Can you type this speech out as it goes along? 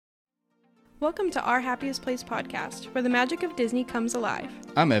Welcome to Our Happiest Place podcast, where the magic of Disney comes alive.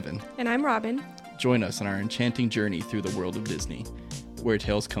 I'm Evan. And I'm Robin. Join us on our enchanting journey through the world of Disney, where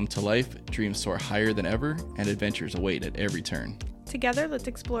tales come to life, dreams soar higher than ever, and adventures await at every turn. Together, let's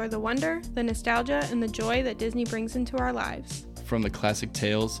explore the wonder, the nostalgia, and the joy that Disney brings into our lives. From the classic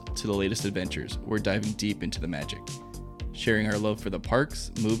tales to the latest adventures, we're diving deep into the magic, sharing our love for the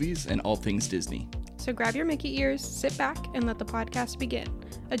parks, movies, and all things Disney. So grab your Mickey ears, sit back, and let the podcast begin.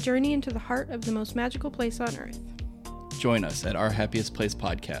 A journey into the heart of the most magical place on earth. Join us at Our Happiest Place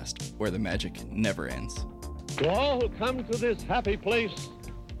podcast, where the magic never ends. To all who come to this happy place,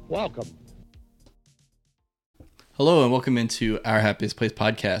 welcome. Hello and welcome into Our Happiest Place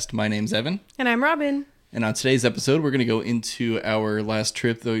podcast. My name's Evan. And I'm Robin. And on today's episode, we're going to go into our last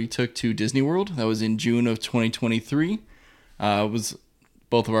trip that we took to Disney World. That was in June of 2023. It was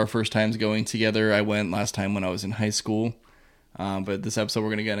both of our first times going together. I went last time when I was in high school. But this episode,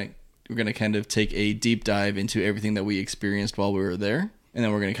 we're gonna kind of take a deep dive into everything that we experienced while we were there. And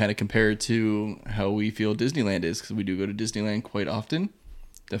then we're going to kind of compare it to how we feel Disneyland is, because we do go to Disneyland quite often.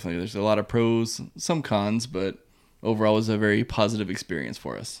 Definitely, there's a lot of pros, some cons, but overall, it was a very positive experience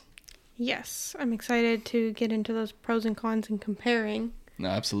for us. Yes, I'm excited to get into those pros and cons and comparing. No,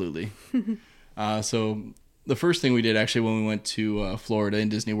 absolutely. So the first thing we did actually when we went to Florida in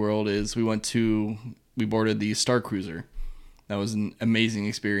Disney World is we boarded the Star Cruiser. That was an amazing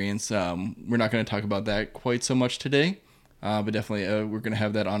experience. We're not going to talk about that quite so much today, but definitely we're going to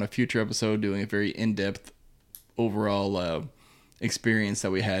have that on a future episode, doing a very in-depth overall experience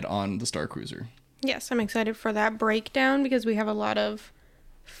that we had on the Star Cruiser. Yes, I'm excited for that breakdown because we have a lot of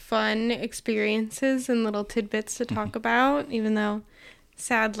fun experiences and little tidbits to talk about, even though,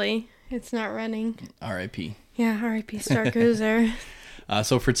 sadly, it's not running. R.I.P. Yeah, R.I.P. Star Cruiser.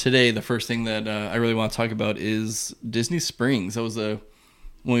 So for today, the first thing that I really want to talk about is Disney Springs. That was when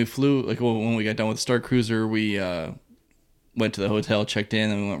we flew, when we got done with Star Cruiser, we went to the hotel, checked in,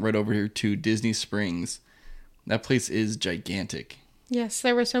 and we went right over here to Disney Springs. That place is gigantic. Yes,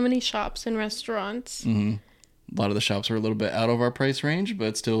 there were so many shops and restaurants. Mm-hmm. A lot of the shops were a little bit out of our price range,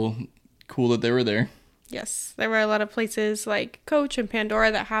 but still cool that they were there. Yes, there were a lot of places like Coach and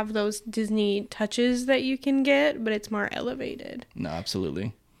Pandora that have those Disney touches that you can get, but it's more elevated. No,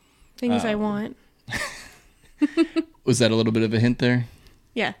 absolutely. Things I want. Was that a little bit of a hint there?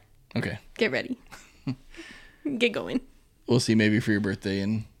 Yeah. Okay. Get ready. Get going. We'll see maybe for your birthday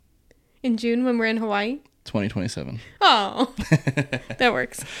in June when we're in Hawaii? 2027. Oh, that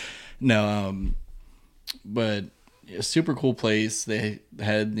works. No, but a super cool place. They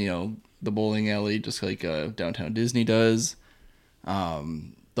had, the bowling alley, just like Downtown Disney does.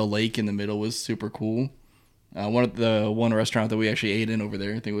 The lake in the middle was super cool. One restaurant that we actually ate in over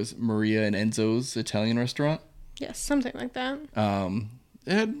there, I think it was Maria and Enzo's Italian restaurant. Yes, something like that.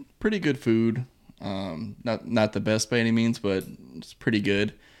 It had pretty good food. Not the best by any means, but it's pretty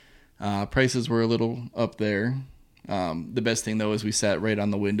good. Prices were a little up there. The best thing, though, is we sat right on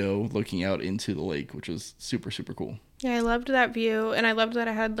the window looking out into the lake, which was super, super cool. Yeah, I loved that view, and I loved that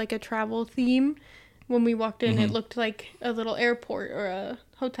it had like a travel theme. When we walked in, It looked like a little airport or a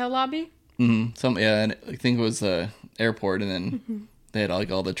hotel lobby. Mm-hmm. And I think it was a airport, and then they had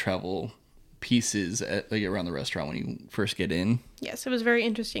all the travel pieces around the restaurant when you first get in. Yes, it was very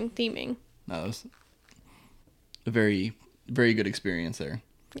interesting theming. That was a very, very good experience there.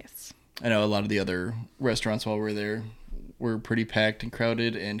 Yes. I know a lot of the other restaurants while we were there were pretty packed and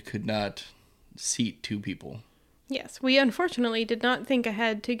crowded and could not seat two people. Yes, we unfortunately did not think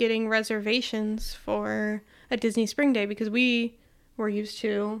ahead to getting reservations for a Disney Spring Day because we were used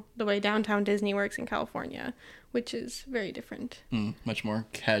to the way Downtown Disney works in California, which is very different. Much more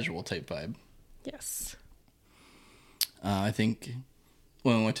casual type vibe. Yes. I think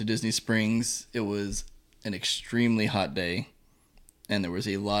when we went to Disney Springs, it was an extremely hot day, and there was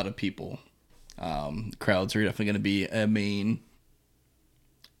a lot of people. Crowds are definitely going to be a main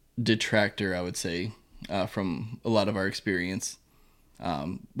detractor, I would say, from a lot of our experience.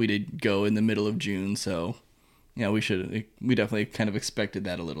 We did go in the middle of June, so we definitely kind of expected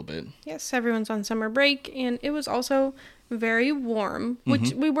that a little bit. Yes, everyone's on summer break, and it was also very warm,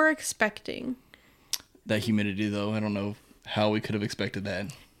 which we were expecting. That humidity, though, I don't know how we could have expected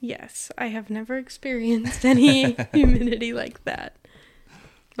that. Yes, I have never experienced any humidity like that.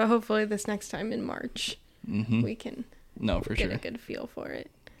 But hopefully this next time in March, we can get a good feel for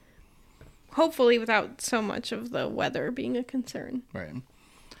it. Hopefully without so much of the weather being a concern. Right.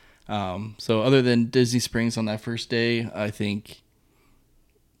 So other than Disney Springs on that first day, I think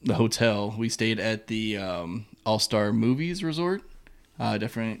the hotel, we stayed at the All-Star Movies Resort.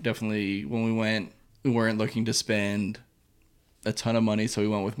 Definitely when we went, we weren't looking to spend a ton of money, so we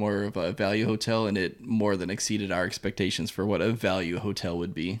went with more of a value hotel, and it more than exceeded our expectations for what a value hotel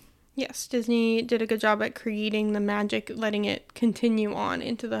would be. Yes, Disney did a good job at creating the magic, letting it continue on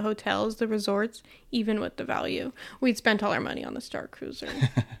into the hotels, the resorts, even with the value. We'd spent all our money on the Star Cruiser.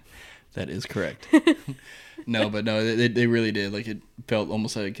 That is correct. No, they really did. Like, it felt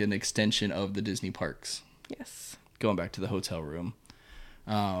almost like an extension of the Disney parks. Yes. Going back to the hotel room.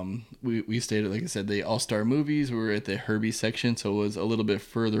 We stayed at, like I said, the All-Star Movies. We were at the Herbie section, so it was a little bit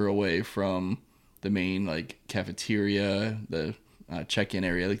further away from the main, like, cafeteria, the check-in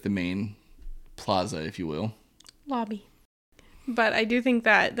area, like the main plaza, if you will. Lobby. But I do think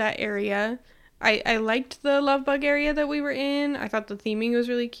that area, I liked the Love Bug area that we were in. I thought the theming was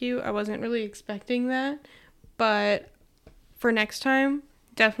really cute. I wasn't really expecting that. But for next time,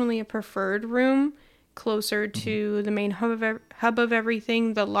 definitely a preferred room closer to the main hub of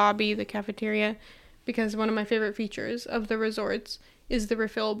everything, the lobby, the cafeteria, because one of my favorite features of the resorts is the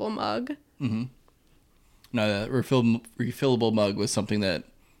refillable mug. Mm-hmm. No, that refillable mug was something that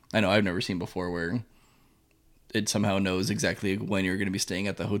I know I've never seen before, where it somehow knows exactly when you're going to be staying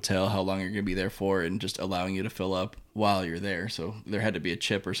at the hotel, how long you're going to be there for, and just allowing you to fill up while you're there. So there had to be a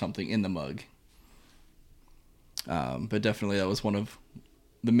chip or something in the mug. But definitely that was one of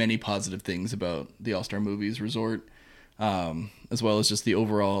the many positive things about the All-Star Movies resort, as well as just the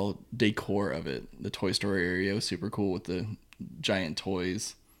overall decor of it. The Toy Story area was super cool with the giant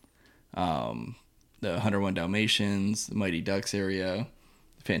toys. The 101 Dalmatians, the Mighty Ducks area,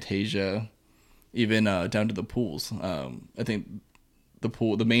 Fantasia, even down to the pools. I think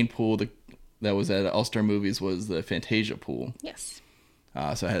the main pool that was at All-Star Movies was the Fantasia pool. Yes.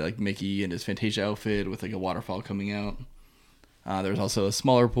 So I had like Mickey in his Fantasia outfit with like a waterfall coming out. There was also a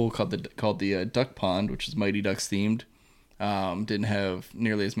smaller pool called the Duck Pond, which is Mighty Ducks themed. Didn't have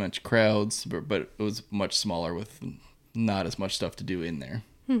nearly as much crowds, but it was much smaller with not as much stuff to do in there.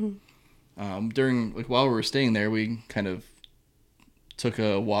 Mm-hmm. While we were staying there, we kind of took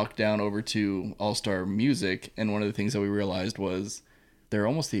a walk down over to All-Star Music, and one of the things that we realized was they're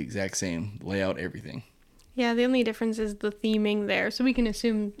almost the exact same layout, everything. Yeah, the only difference is the theming there, so we can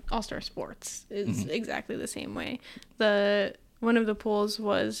assume All-Star Sports is exactly the same way. One of the pools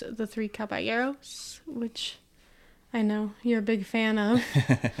was the Three Caballeros, which I know you're a big fan of.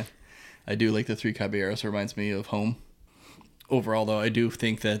 I do like the Three Caballeros. It reminds me of home. Overall, though, I do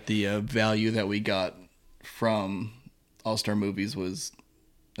think that the value that we got from All-Star Movies was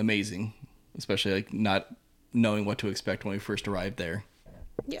amazing, especially like not knowing what to expect when we first arrived there.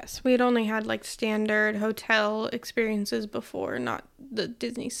 Yes, we had only had like standard hotel experiences before, not the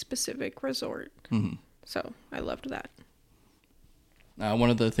Disney specific resort. Mm-hmm. So I loved that.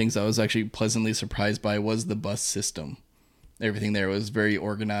 One of the things I was actually pleasantly surprised by was the bus system. Everything there was very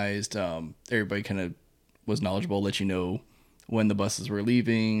organized. Everybody kind of was knowledgeable, let you know when the buses were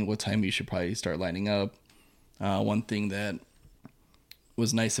leaving, what time you should probably start lining up. One thing that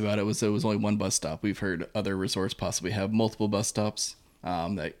was nice about it was only one bus stop. We've heard other resorts possibly have multiple bus stops.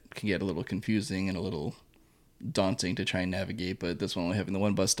 That can get a little confusing and a little daunting to try and navigate, but this one only having the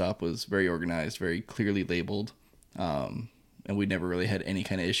one bus stop was very organized, very clearly labeled, and we never really had any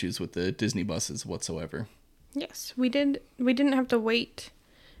kind of issues with the Disney buses whatsoever. Yes, we didn't have to wait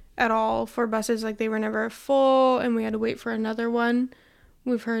at all for buses. Like, they were never full, and we had to wait for another one.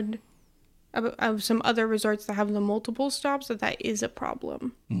 We've heard of some other resorts that have the multiple stops that is a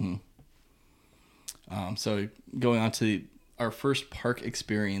problem. Mm-hmm. So going on to our first park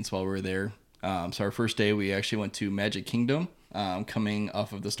experience while we were there. So our first day, we actually went to Magic Kingdom. Coming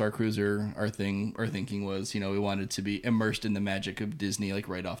off of the Star Cruiser, our thinking was, we wanted to be immersed in the magic of Disney, like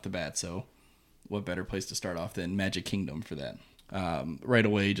right off the bat. So what better place to start off than Magic Kingdom for that? Right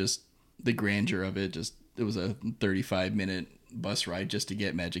away, just the grandeur of it. It was a 35-minute bus ride just to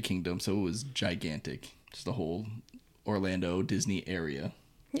get Magic Kingdom. So it was gigantic. Just the whole Orlando Disney area.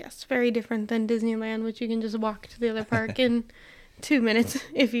 Yes, very different than Disneyland, which you can just walk to the other park in 2 minutes,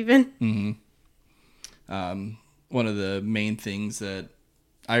 if even. Mm-hmm. One of the main things that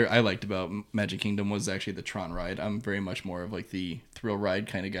I liked about Magic Kingdom was actually the Tron ride. I'm very much more of like the thrill ride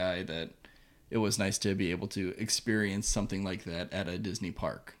kind of guy, that it was nice to be able to experience something like that at a Disney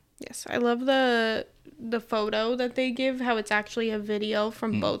park. Yes, I love the photo that they give, how it's actually a video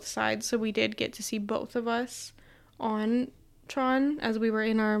from both sides, so we did get to see both of us on Tron as we were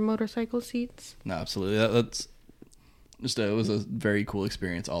in our motorcycle seats. No, absolutely. That's just it was a very cool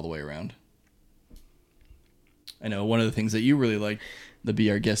experience all the way around. I know one of the things that you really liked, the Be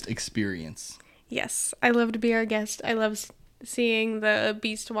Our Guest experience. Yes, I love to be our guest. I love seeing the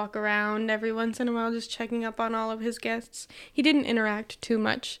Beast walk around every once in a while, just checking up on all of his guests. He didn't interact too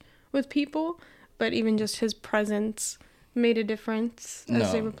much with people, but even just his presence made a difference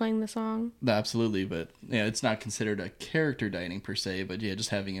as they were playing the song. Absolutely, but yeah, it's not considered a character dining per se, but yeah, just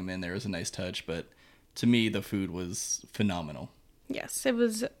having him in there was a nice touch. But to me, the food was phenomenal. Yes, it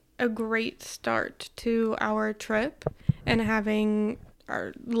was a great start to our trip, and having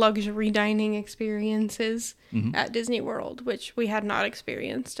our luxury dining experiences at Disney World, which we had not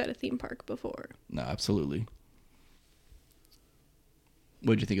experienced at a theme park before. No, absolutely.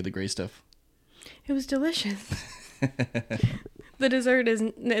 What did you think of the gray stuff? It was delicious. The dessert is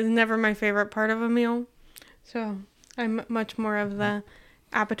never my favorite part of a meal, so I'm much more of the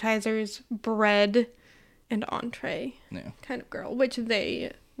appetizers, bread, and entree kind of girl, which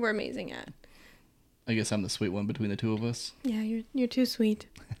they were amazing at. I guess I'm the sweet one between the two of us. Yeah, you're too sweet.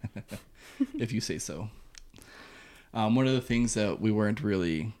 If you say so. One of the things that we weren't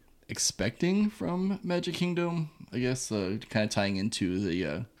really expecting from Magic Kingdom, I guess, kind of tying into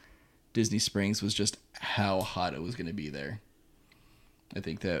the Disney Springs, was just how hot it was going to be there. I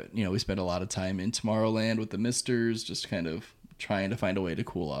think that, we spent a lot of time in Tomorrowland with the Misters, just kind of trying to find a way to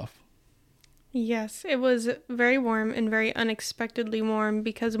cool off. Yes, it was very warm and very unexpectedly warm,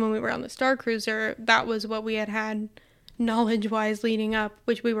 because when we were on the Star Cruiser, that was what we had knowledge-wise leading up,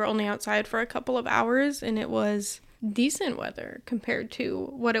 which we were only outside for a couple of hours, and it was decent weather compared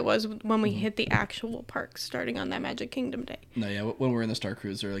to what it was when we hit the actual parks starting on that Magic Kingdom day. No, yeah, when we were in the Star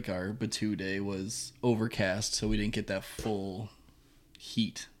Cruiser, like our Batuu day was overcast, so we didn't get that full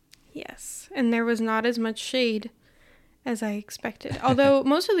heat. Yes, and there was not as much shade as I expected, although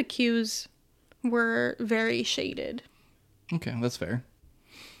most of the queues were very shaded. Okay, that's fair.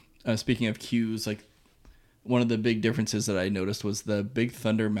 Speaking of queues, like, one of the big differences that I noticed was the Big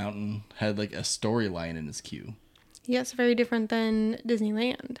Thunder Mountain had like a storyline in its queue. Yes, very different than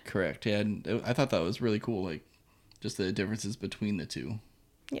Disneyland. Correct. Yeah, and I thought that was really cool, like just the differences between the two.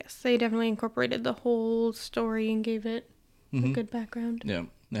 Yes, they definitely incorporated the whole story and gave it a good background. Yeah,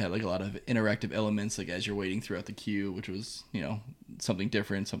 they had like a lot of interactive elements, like as you're waiting throughout the queue, which was, something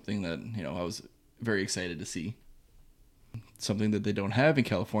different, something that, I was very excited to see. Something that they don't have in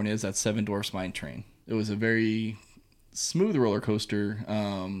California is that Seven Dwarfs Mine Train. It was a very smooth roller coaster.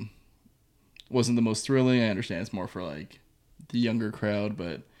 Wasn't the most thrilling. I understand it's more for like the younger crowd,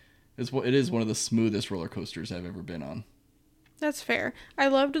 but it is one of the smoothest roller coasters I've ever been on. That's fair. I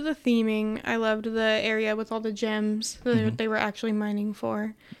loved the theming. I loved the area with all the gems that they were actually mining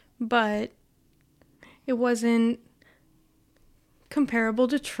for, but it wasn't comparable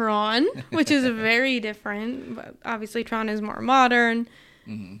to Tron, which is very different. But obviously, Tron is more modern,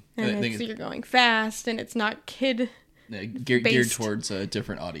 and you're going fast, and it's not kid. Yeah, geared towards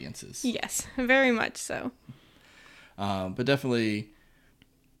different audiences. Yes, very much so. But definitely,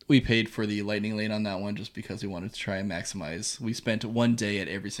 we paid for the Lightning Lane on that one just because we wanted to try and maximize. We spent one day at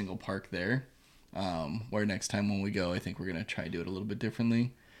every single park there. Where next time when we go, I think we're going to try and do it a little bit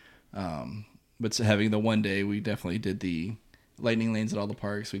differently. But having the one day, we definitely did the Lightning Lanes at all the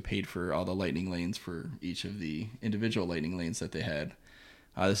parks. We paid for all the Lightning Lanes for each of the individual Lightning Lanes that they had.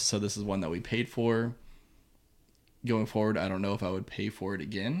 This is one that we paid for. Going forward, I don't know if I would pay for it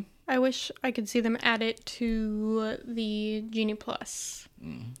again. I wish I could see them add it to the Genie Plus.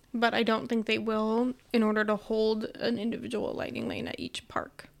 But I don't think they will, in order to hold an individual Lightning Lane at each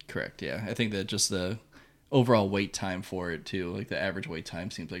park. Correct, yeah. I think that just the overall wait time for it, too. Like, the average wait time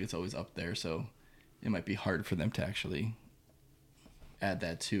seems like it's always up there, so it might be hard for them to actually add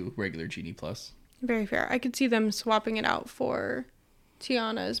that to regular Genie Plus. Very fair. I could see them swapping it out for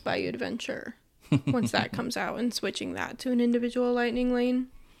Tiana's Bayou Adventure once that comes out, and switching that to an individual Lightning Lane.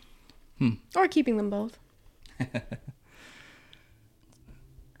 Or keeping them both.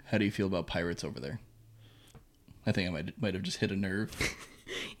 How do you feel about Pirates over there? I think I might have just hit a nerve.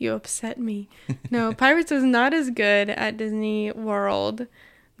 You upset me. No, Pirates is not as good at Disney World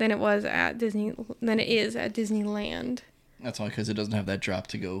than it is at Disneyland. That's only because it doesn't have that drop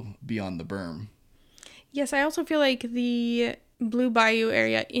to go beyond the berm. Yes, I also feel like the Blue Bayou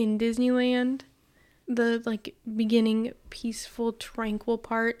area in Disneyland, the like beginning peaceful, tranquil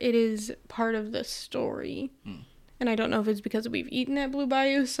part, it is part of the story. And I don't know if it's because we've eaten at Blue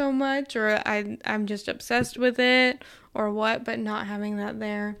Bayou so much, or I'm just obsessed with it, or what, but not having that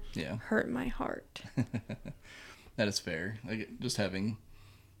there hurt my heart. That is fair. Like, just having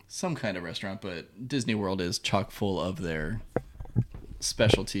some kind of restaurant, but Disney World is chock full of their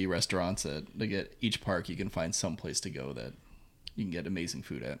specialty restaurants at each park. You can find some place to go that you can get amazing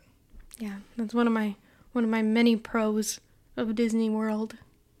food at. Yeah, that's one of my many pros of Disney World.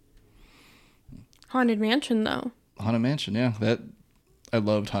 Haunted Mansion, though. Haunted Mansion, yeah. I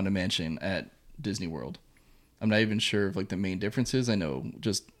loved Haunted Mansion at Disney World. I'm not even sure of like the main differences. I know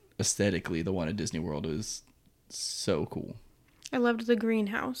just aesthetically the one at Disney World is so cool. I loved the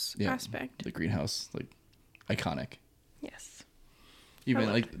greenhouse aspect. The greenhouse, like, iconic. Yes.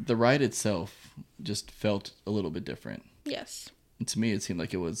 Even like the ride itself just felt a little bit different. Yes. And to me, it seemed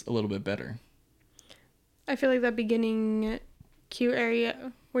like it was a little bit better. I feel like that beginning queue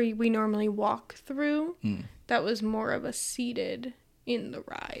area where we normally walk through, that was more of a seated in the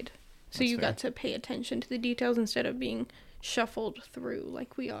ride. So That's you fair. Got to pay attention to the details instead of being shuffled through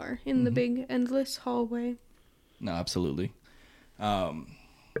like we are in the big endless hallway. No, absolutely. I'd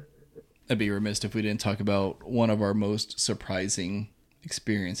be remiss if we didn't talk about one of our most surprising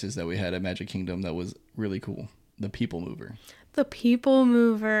experiences that we had at Magic Kingdom that was really cool. The People Mover. The People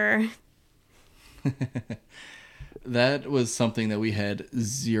Mover. That was something that we had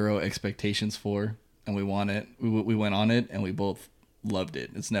zero expectations for, and we went on it, and we both loved it.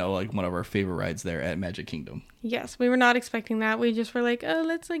 It's now like one of our favorite rides there at Magic Kingdom. Yes, we were not expecting that. We just were like, oh,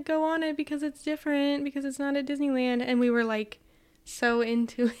 let's like go on it because it's different, because it's not at Disneyland, and we were like so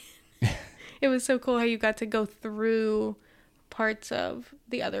into it. It was so cool how you got to go through parts of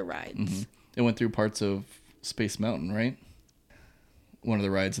the other rides. Mm-hmm. It went through parts of Space Mountain, right? One of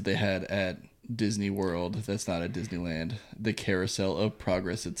the rides that they had at Disney World that's not at Disneyland, the Carousel of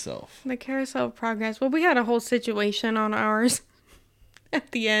Progress itself. The Carousel of Progress. Well, we had a whole situation on ours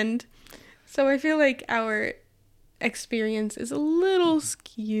at the end. So I feel like our experience is a little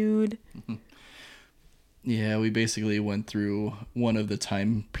skewed. Yeah, we basically went through one of the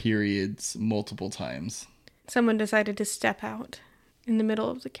time periods multiple times. Someone decided to step out in the middle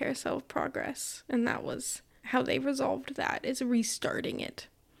of the Carousel of Progress, and that was how they resolved that, is restarting it.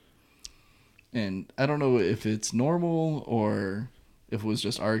 And I don't know if it's normal or if it was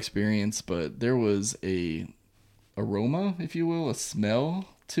just our experience, but there was a aroma, if you will, a smell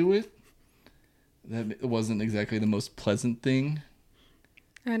to it. That it wasn't exactly the most pleasant thing.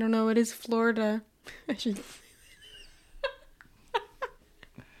 I don't know. It is Florida. I should say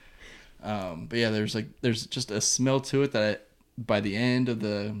but yeah, there's just a smell to it that by the end of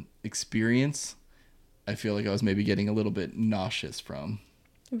the experience, I feel like I was maybe getting a little bit nauseous from.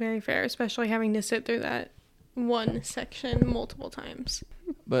 Very fair, especially having to sit through that one section multiple times.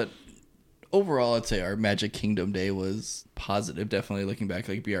 But overall, I'd say our Magic Kingdom day was positive. Definitely looking back,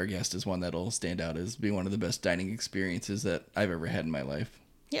 like Be Our Guest is one that'll stand out as being one of the best dining experiences that I've ever had in my life.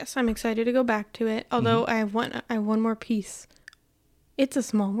 Yes, I'm excited to go back to it. Although I have one more piece. It's a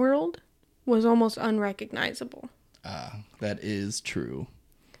Small World was almost unrecognizable. That is true.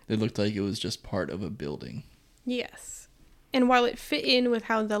 It looked like it was just part of a building. Yes. And while it fit in with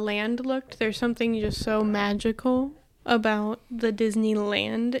how the land looked, there's something just so magical about the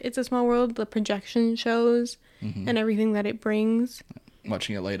Disneyland. It's a Small World, the projection shows, and everything that it brings.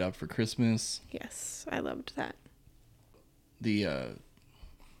 Watching it light up for Christmas. Yes, I loved that. The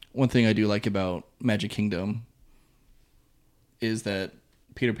one thing I do like about Magic Kingdom is that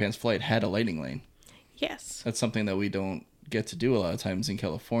Peter Pan's Flight had a lightning lane. Yes. That's something that we don't get to do a lot of times in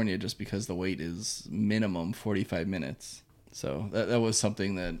California just because the wait is minimum 45 minutes. So that was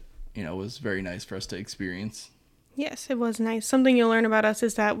something that, was very nice for us to experience. Yes, it was nice. Something you'll learn about us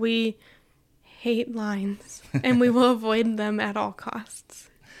is that we hate lines and we will avoid them at all costs.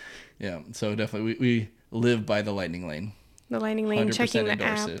 Yeah, so definitely we live by the lightning lane. The lightning lane, checking the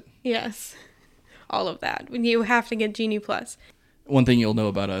app. It. Yes, all of that. You have to get Genie Plus. One thing you'll know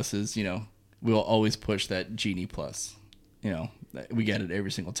about us is, we'll always push that Genie Plus. We get it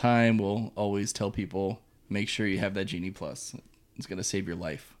every single time. We'll always tell people, make sure you have that Genie Plus. It's going to save your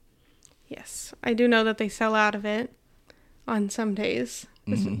life. Yes. I do know that they sell out of it on some days,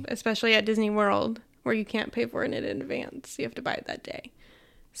 especially at Disney World, where you can't pay for it in advance. You have to buy it that day.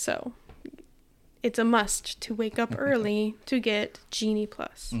 So it's a must to wake up early to get Genie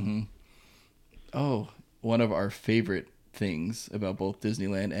Plus. Mm-hmm. Oh, one of our favorite things about both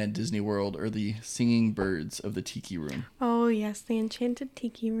Disneyland and Disney World are the singing birds of the Tiki Room. Oh, yes, the Enchanted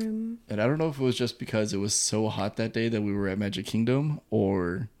Tiki Room. And I don't know if it was just because it was so hot that day that we were at Magic Kingdom,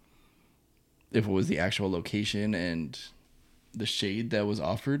 or if it was the actual location and the shade that was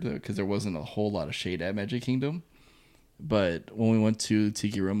offered, because there wasn't a whole lot of shade at Magic Kingdom. But when we went to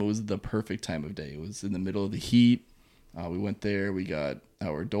Tiki Room, it was the perfect time of day. It was in the middle of the heat. We went there. We got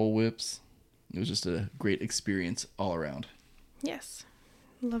our Dole Whips. It was just a great experience all around. Yes.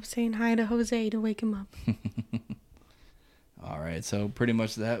 Love saying hi to Jose to wake him up. All right. So pretty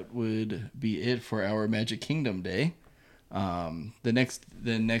much that would be it for our Magic Kingdom day. The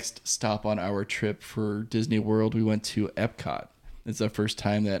next stop on our trip for Disney World, we went to Epcot. It's the first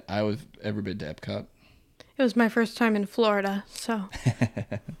time that I've ever been to Epcot. It was my first time in Florida, so.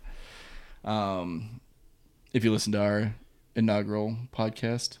 If you listen to our inaugural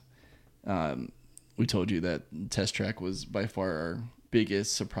podcast, we told you that Test Track was by far our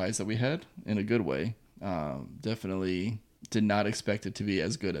biggest surprise that we had in a good way. Definitely did not expect it to be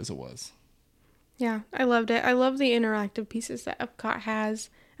as good as it was. Yeah, I loved it. I love the interactive pieces that Epcot has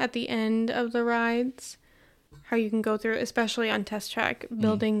at the end of the rides. How you can go through, especially on Test Track,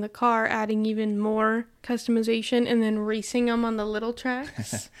 building the car, adding even more customization, and then racing them on the little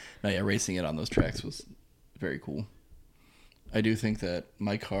tracks. No, yeah, racing it on those tracks was very cool. I do think that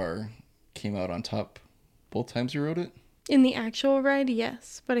my car came out on top both times we rode it. In the actual ride,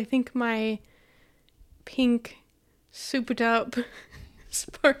 yes. But I think my pink, souped up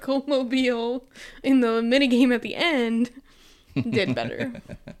Sparkle Mobile in the minigame at the end did better.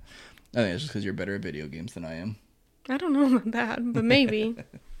 I think it's just because you're better at video games than I am. I don't know about that, but maybe.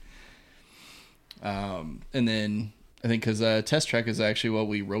 And then I think because Test Track is actually what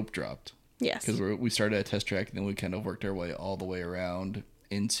we rope dropped. Yes. Because we started at Test Track and then we kind of worked our way all the way around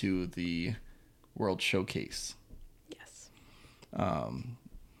into the World Showcase. Yes.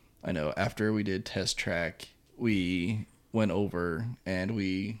 I know after we did Test Track, we went over and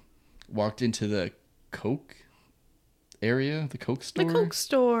we walked into the Coke area, the Coke store. The Coke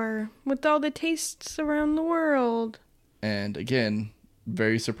store with all the tastes around the world. And again,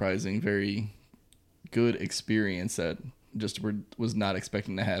 very surprising, very good experience that just was not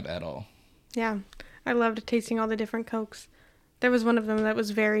expecting to have at all. Yeah, I loved tasting all the different Cokes. There was one of them that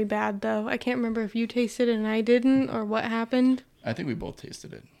was very bad, though. I can't remember if you tasted it and I didn't, or what happened. I think we both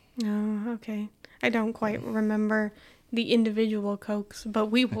tasted it. Oh, okay. I don't quite remember the individual Cokes, but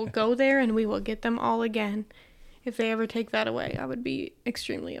we will go there and we will get them all again. If they ever take that away, I would be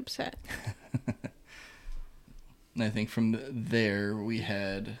extremely upset. And I think from there we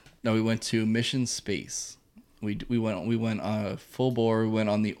went to Mission Space. We went full bore. We went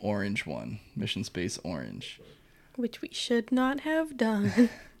on the orange one, Mission Space Orange, which we should not have done.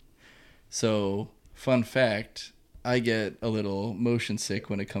 So, fun fact, I get a little motion sick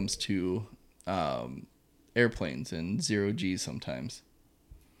when it comes to airplanes and 0G sometimes.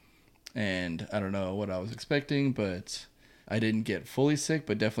 And I don't know what I was expecting, but I didn't get fully sick,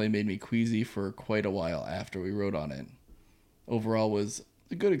 but definitely made me queasy for quite a while after we rode on it. Overall was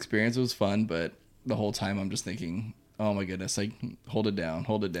a good experience. It was fun, but the whole time I'm just thinking, oh my goodness, like, hold it down.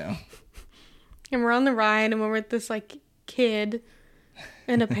 And we're on the ride and we're with this like kid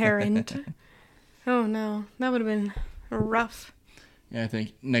and a parent. Oh no, that would have been rough. Yeah, I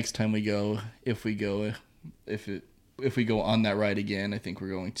think next time we go, if we go on that ride again, I think we're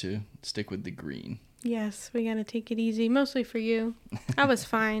going to stick with the green. Yes, we gotta take it easy, mostly for you. I was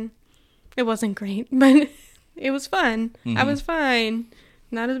fine. It wasn't great, but it was fun. Mm-hmm. I was fine.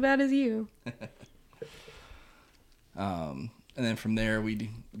 Not as bad as you. And then from there, we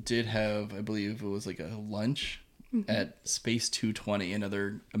did have, I believe it was like a lunch at Space 220,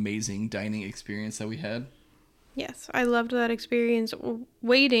 another amazing dining experience that we had. Yes, I loved that experience.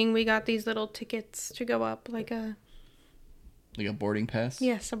 Waiting, we got these little tickets to go up, like a boarding pass?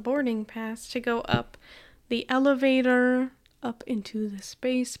 Yes, a boarding pass to go up the elevator up into the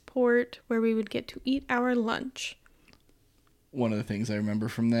spaceport where we would get to eat our lunch. One of the things I remember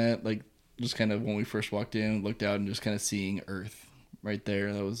from that, like, just kind of when we first walked in, looked out and just kind of seeing Earth right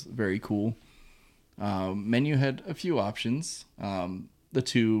there. That was very cool. Menu had a few options. The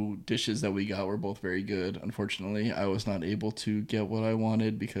two dishes that we got were both very good. Unfortunately, I was not able to get what I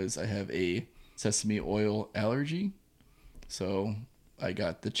wanted because I have a sesame oil allergy. So I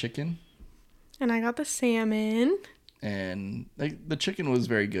got the chicken. And I got the salmon. And the chicken was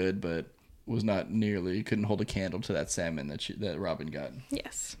very good, but was not nearly, couldn't hold a candle to that salmon that Robin got.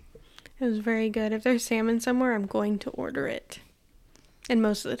 Yes. It was very good. If there's salmon somewhere, I'm going to order it. And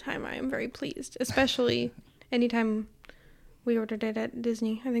most of the time, I am very pleased. Especially anytime we ordered it at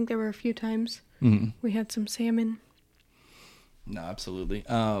Disney. I think there were a few times we had some salmon. No, absolutely.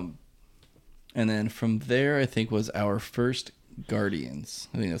 And then from there, I think was our first Guardians.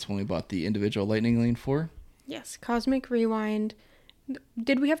 I think that's when we bought the individual Lightning Lane for. Yes, Cosmic Rewind.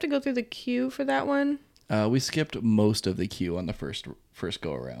 Did we have to go through the queue for that one? We skipped most of the queue on the first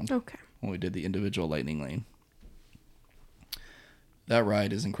go around. Okay. When we did the individual Lightning Lane. That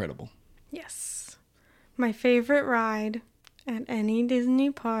ride is incredible. Yes. My favorite ride at any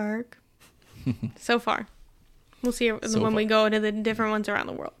Disney park so far. We'll see when we go to the different ones around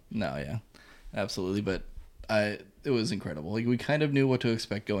the world. No, yeah. Absolutely, but it was incredible. Like, we kind of knew what to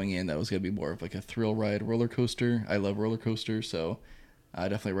expect going in. That was going to be more of like a thrill ride roller coaster. I love roller coasters, so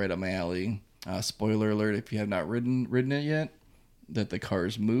definitely right up my alley. Spoiler alert, if you have not ridden it yet, that the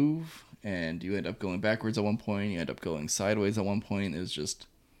cars move and you end up going backwards at one point, you end up going sideways at one point. It was just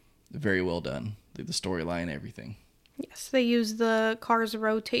very well done. The storyline, everything. Yes, they use the cars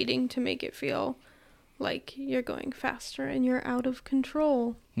rotating to make it feel like you're going faster and you're out of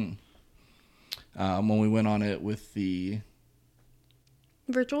control. When we went on it with the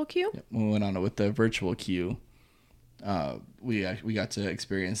virtual queue, when we went on it with the virtual queue, we got to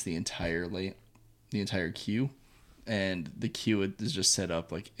experience the entire queue, and the queue is just set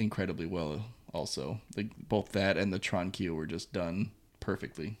up like incredibly well. Also, like both that and the Tron queue were just done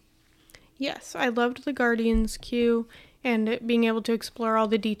perfectly. Yes, I loved the Guardians queue and being able to explore all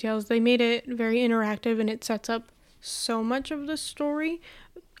the details. They made it very interactive, and it sets up so much of the story.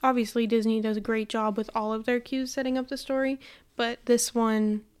 Obviously, Disney does a great job with all of their queues setting up the story, but this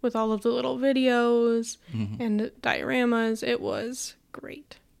one, with all of the little videos and dioramas, it was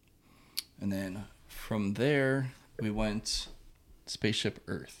great. And then from there, we went Spaceship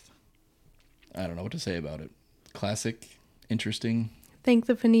Earth. I don't know what to say about it. Classic, interesting. Thank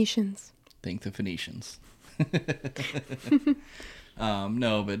the Phoenicians. Thank the Phoenicians.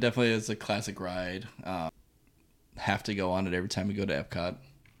 No, but definitely it's a classic ride. Have to go on it every time we go to Epcot,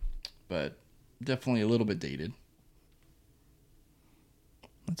 but definitely a little bit dated.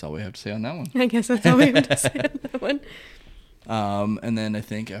 That's all we have to say on that one. I guess that's all we have to say on that one. And then I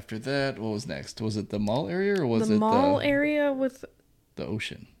think after that, what was next? Was it the mall area or was the it mall area with the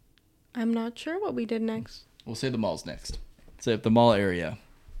ocean? I'm not sure what we did next. We'll say the mall's next. So the mall area,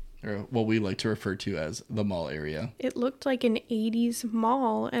 or what we like to refer to as the mall area. It looked like an 80s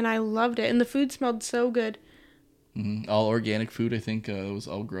mall, and I loved it. And the food smelled so good. All organic food, I think, was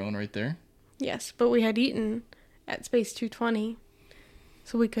all grown right there. Yes, but we had eaten at Space 220,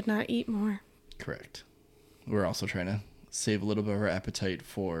 so we could not eat more. Correct. We're also trying to save a little bit of our appetite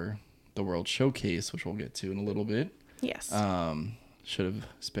for the World Showcase, which we'll get to in a little bit. Yes. Should have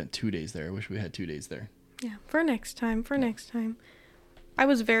spent 2 days there. I wish we had 2 days there. Yeah, for next time. I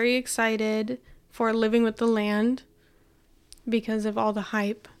was very excited for Living with the Land because of all the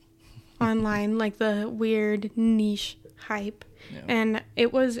hype online, like the weird niche hype. Yeah. And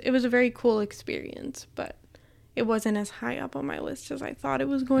it was a very cool experience, but it wasn't as high up on my list as I thought it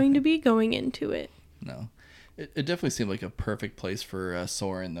was going to be going into it. No. It definitely seemed like a perfect place for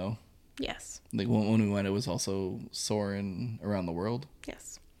Soarin', though. Yes. Like when we went, it was also Soarin' around the world.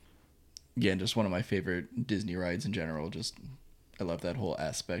 Yes. Again, just one of my favorite Disney rides in general. Just, I love that whole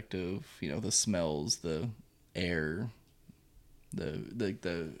aspect of, the smells, the air,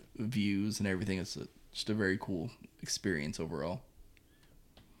 the views and everything. It's just a very cool experience overall.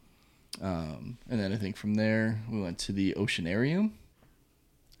 And then I think from there, we went to the Oceanarium.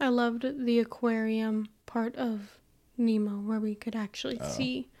 I loved the aquarium part of Nemo where we could actually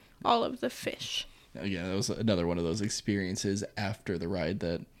see all of the fish. Yeah, that was another one of those experiences after the ride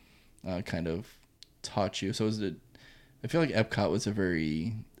that kind of taught you. So I feel like Epcot was a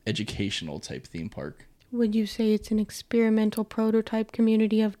very educational type theme park. Would you say it's an experimental prototype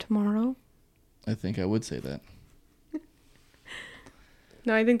community of tomorrow? I think I would say that.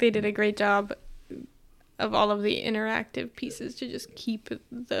 No, I think they did a great job of all of the interactive pieces to just keep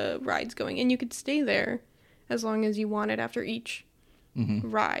the rides going. And you could stay there as long as you wanted after each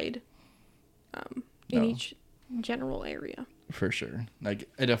ride in each general area. For sure. Like,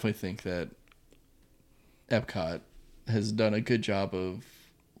 I definitely think that Epcot has done a good job of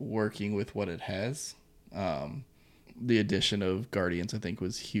working with what it has. The addition of Guardians, I think,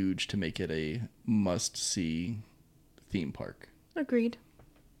 was huge to make it a must-see theme park. Agreed.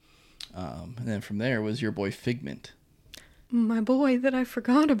 And then from there was your boy Figment. My boy that I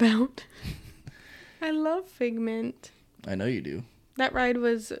forgot about. I love Figment. I know you do. That ride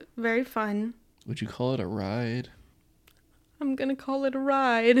was very fun. Would you call it a ride? I'm going to call it a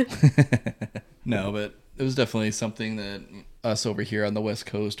ride. No, but it was definitely something that us over here on the West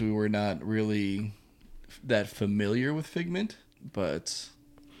Coast, we were not really that familiar with Figment, but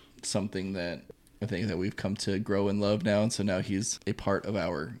something that I think that we've come to grow and love now, and so now he's a part of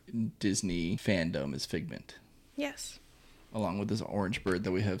our Disney fandom is Figment. Yes. Along with this orange bird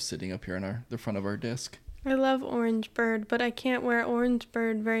that we have sitting up here on the front of our desk. I love Orange Bird, but I can't wear Orange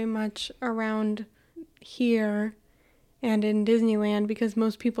Bird very much around here and in Disneyland because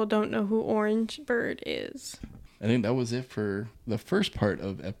most people don't know who Orange Bird is. I think that was it for the first part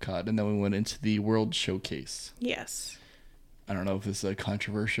of Epcot, and then we went into the World Showcase. Yes. I don't know if it's a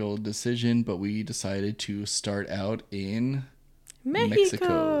controversial decision, but we decided to start out in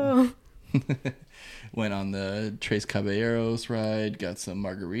Mexico. Went on the Tres Caballeros ride, got some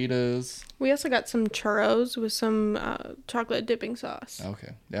margaritas. We also got some churros with some chocolate dipping sauce.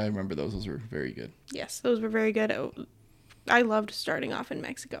 Okay. Yeah, I remember those. Those were very good. Yes, those were very good. I loved starting off in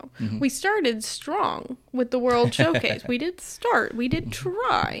Mexico. Mm-hmm. We started strong with the World Showcase. We did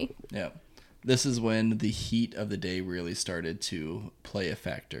try. Yeah. This is when the heat of the day really started to play a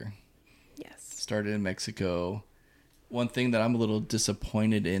factor. Yes. started in Mexico. One thing that I'm a little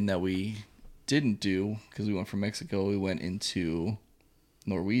disappointed in that we didn't do, because we went from Mexico, we went into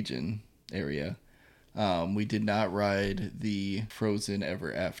Norwegian area. We did not ride the Frozen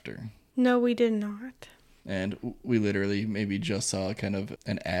Ever After. No, we did not. And we literally maybe just saw kind of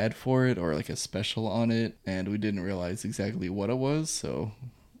an ad for it or like a special on it, and we didn't realize exactly what it was, so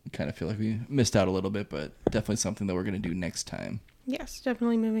I kind of feel like we missed out a little bit, but definitely something that we're going to do next time. Yes,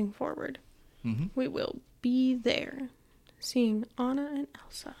 definitely moving forward. Mm-hmm. We will be there seeing Anna and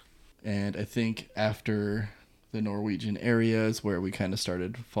Elsa. And I think after the Norwegian area is where we kind of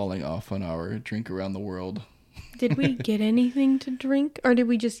started falling off on our drink around the world. Did we get anything to drink, or did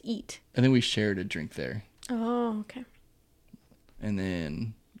we just eat? I think we shared a drink there. Oh, okay. And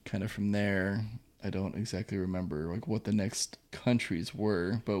then kind of from there, I don't exactly remember like what the next countries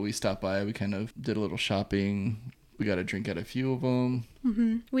were, but we stopped by, we kind of did a little shopping. We got a drink at a few of them.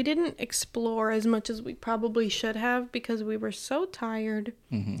 Mm-hmm. We didn't explore as much as we probably should have because we were so tired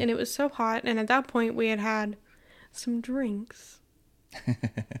and it was so hot. And at that point, we had had some drinks.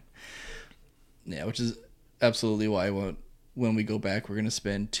 Yeah, which is absolutely why when we go back, we're going to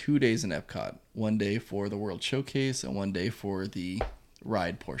spend 2 days in Epcot. 1 day for the World Showcase and 1 day for the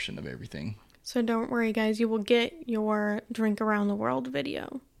ride portion of everything. So don't worry, guys. You will get your Drink Around the World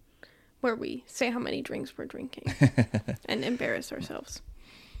video where we say how many drinks we're drinking and embarrass ourselves.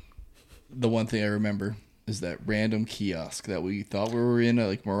 The one thing I remember is that random kiosk that we thought we were in,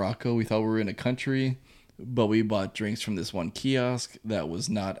 like Morocco. We thought we were in a country, but we bought drinks from this one kiosk that was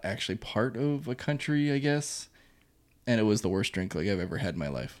not actually part of a country, I guess. And it was the worst drink like I've ever had in my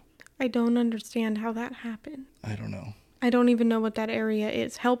life. I don't understand how that happened. I don't know. I don't even know what that area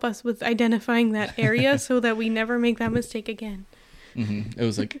is. Help us with identifying that area so that we never make that mistake again. Mm-hmm. It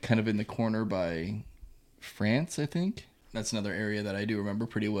was like kind of in the corner by France, I think. That's another area that I do remember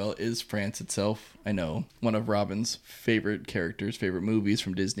pretty well is France itself. I know one of Robin's favorite characters, favorite movies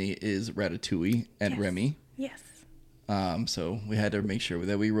from Disney is Ratatouille and yes. Remy. Yes. So we had to make sure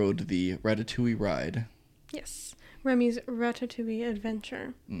that we rode the Ratatouille ride. Yes. Remy's Ratatouille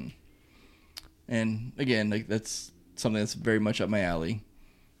Adventure. Mm. And again, like that's something that's very much up my alley.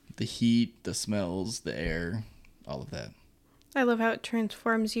 The heat, the smells, the air, all of that. I love how it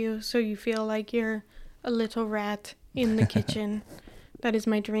transforms you so you feel like you're a little rat in the kitchen. That is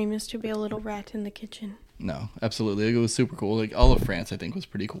my dream, is to be a little rat in the kitchen. No, absolutely. Like, it was super cool. Like all of France, I think, was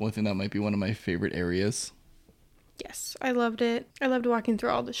pretty cool. I think that might be one of my favorite areas. Yes, I loved it. I loved walking through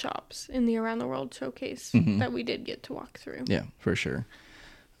all the shops in the Around the World Showcase that we did get to walk through. Yeah, for sure.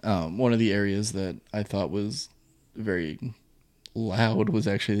 One of the areas that I thought was very loud was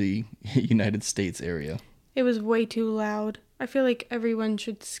actually the United States area. It was way too loud. I feel like everyone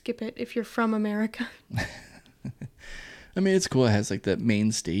should skip it if you're from America. I mean, it's cool. It has like that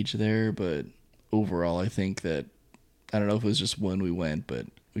main stage there, but overall, I think that, I don't know if it was just when we went, but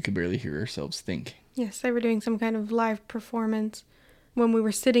we could barely hear ourselves think. Yes, they were doing some kind of live performance when we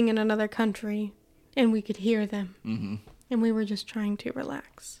were sitting in another country and we could hear them. Mm-hmm. And we were just trying to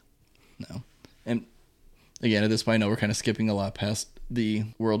relax. No. And again, at this point, I know we're kind of skipping a lot past the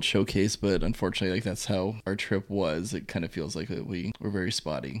World Showcase, but unfortunately, like that's how our trip was. It kind of feels like we were very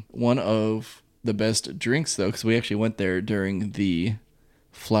spotty. One of the best drinks, though, because we actually went there during the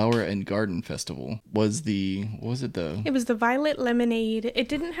Flower and Garden Festival, was what was it, It was the Violet Lemonade. It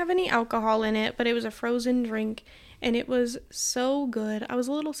didn't have any alcohol in it, but it was a frozen drink, and it was so good. I was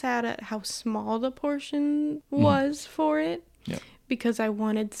a little sad at how small the portion was for it, because I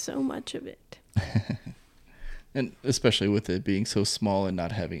wanted so much of it. And especially with it being so small and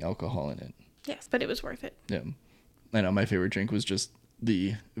not having alcohol in it. Yes, but it was worth it. Yeah. I know my favorite drink was just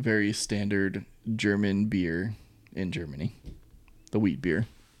the very standard German beer in Germany. The wheat beer.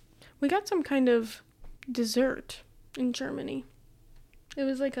 We got some kind of dessert in Germany. It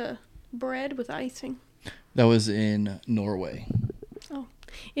was like a bread with icing. That was in Norway. Oh.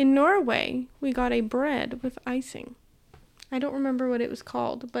 In Norway, we got a bread with icing. I don't remember what it was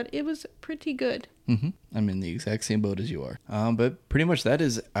called, but it was pretty good. Mm-hmm. I'm in the exact same boat as you are. But pretty much that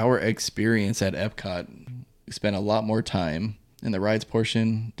is our experience at Epcot. We spent a lot more time in the rides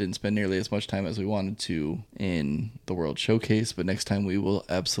portion. Didn't spend nearly as much time as we wanted to in the World Showcase, but next time we will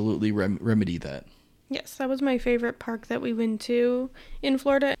absolutely remedy that. Yes, that was my favorite park that we went to in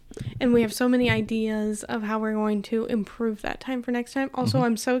Florida. And we have so many ideas of how we're going to improve that time for next time. Also,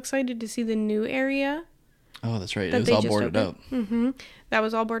 I'm so excited to see the new area. Oh, that's right. It was all boarded up. Mm-hmm. That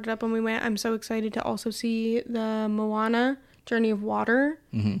was all boarded up when we went. I'm so excited to also see the Moana Journey of Water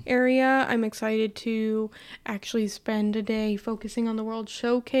area. I'm excited to actually spend a day focusing on the World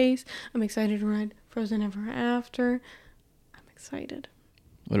Showcase. I'm excited to ride Frozen Ever After. I'm excited.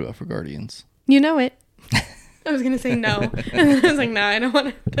 What about for Guardians? You know it. I was going to say no. And I was like, no, I don't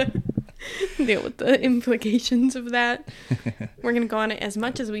want to deal with the implications of that. We're going to go on it as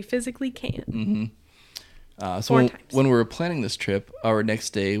much as we physically can. So when we were planning this trip, our next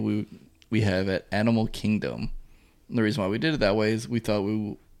day we have at Animal Kingdom. And the reason why we did it that way is we thought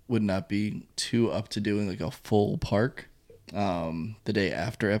we would not be too up to doing like a full park the day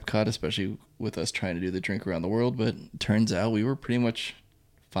after Epcot, especially with us trying to do the drink around the world. But it turns out we were pretty much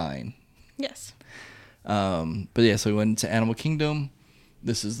fine. Yes. But yeah, so we went to Animal Kingdom.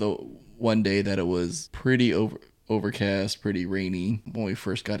 This is the one day that it was pretty overcast, pretty rainy. When we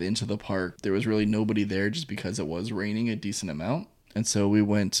first got into the park, there was really nobody there just because it was raining a decent amount. And so we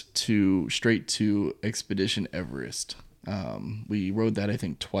went straight to Expedition Everest. We rode that, I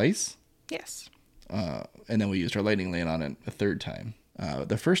think, twice. Yes. And then we used our lightning lane on it a third time.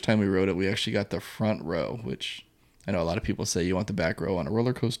 The first time we rode it, we actually got the front row, which I know a lot of people say you want the back row on a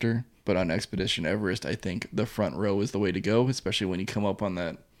roller coaster. But on Expedition Everest, I think the front row is the way to go, especially when you come up on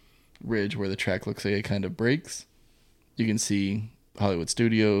that ridge where the track looks like it kind of breaks. You can see Hollywood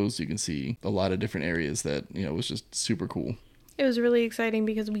Studios. You can see a lot of different areas that, was just super cool. It was really exciting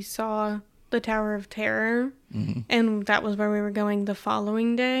because we saw the Tower of Terror, and that was where we were going the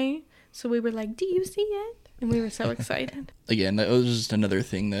following day. So we were like, do you see it? And we were so excited. Again, that was just another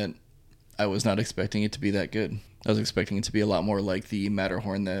thing that I was not expecting it to be that good. I was expecting it to be a lot more like the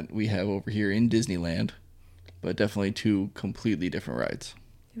Matterhorn that we have over here in Disneyland, but definitely two completely different rides.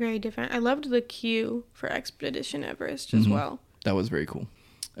 Very different. I loved the queue for Expedition Everest as well. That was very cool.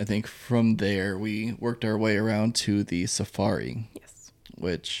 I think from there we worked our way around to the Safari. Yes.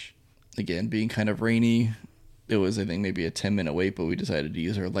 Which, again, being kind of rainy, it was, I think, maybe a 10-minute wait, but we decided to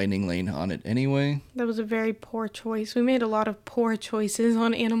use our lightning lane on it anyway. That was a very poor choice. We made a lot of poor choices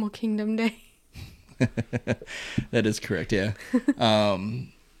on Animal Kingdom Day. That is correct, yeah.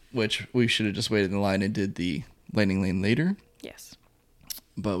 Which we should have just waited in line and did the lightning lane later. Yes.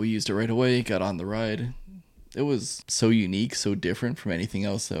 But we used it right away, got on the ride. It was so unique, so different from anything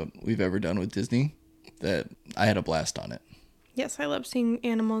else that we've ever done with Disney that I had a blast on it. Yes, I love seeing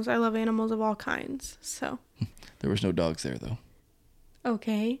animals. I love animals of all kinds, so. There was no dogs there, though.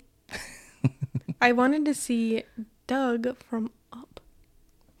 Okay. I wanted to see Doug from Up.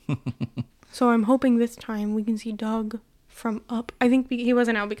 So I'm hoping this time we can see Doug from Up. I think he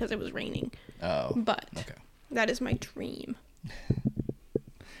wasn't out because it was raining. Oh. But okay. That is my dream.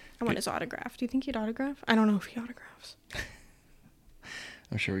 I want his autograph. Do you think he'd autograph? I don't know if he autographs.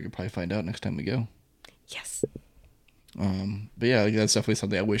 I'm sure we could probably find out next time we go. Yes. But yeah, that's definitely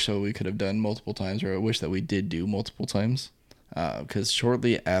something I wish that we could have done multiple times, or I wish that we did do multiple times. Because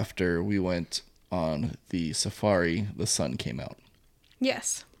shortly after we went on the safari, the sun came out.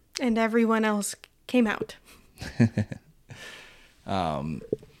 Yes. And everyone else came out.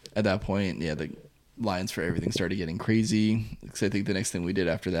 At that point, yeah, the lines for everything started getting crazy. Because I think the next thing we did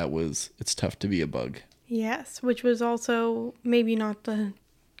after that was It's Tough to Be a Bug. Yes, which was also maybe not the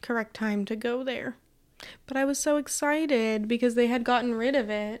correct time to go there. But I was so excited because they had gotten rid of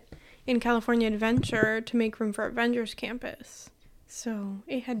it in California Adventure to make room for Avengers Campus. So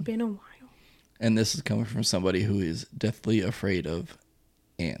it had been a while. And this is coming from somebody who is deathly afraid of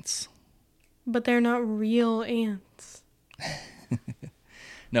ants. But they're not real ants.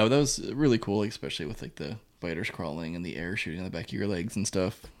 No, that was really cool, especially with like the spiders crawling and the air shooting on the back of your legs and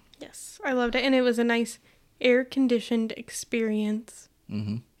stuff. Yes, I loved it. And it was a nice air-conditioned experience.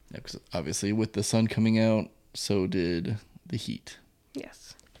 Mm-hmm. Yeah, 'cause obviously with the sun coming out, so did the heat.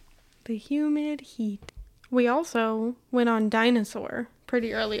 Yes. The humid heat. We also went on Dinosaur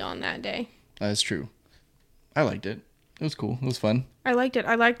pretty early on that day. That's true. I liked it. It was cool. It was fun. I liked it.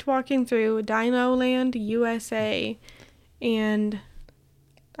 I liked walking through Dino Land USA, and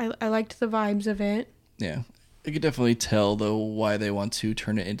I liked the vibes of it. Yeah. I could definitely tell, though, why they want to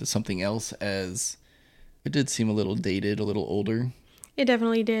turn it into something else, as it did seem a little dated, a little older. It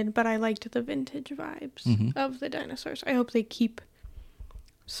definitely did, but I liked the vintage vibes of the dinosaurs. I hope they keep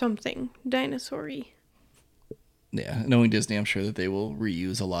something dinosaur-y. Yeah, knowing Disney, I'm sure that they will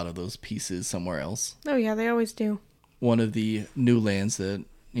reuse a lot of those pieces somewhere else. Oh, yeah, they always do. One of the new lands that,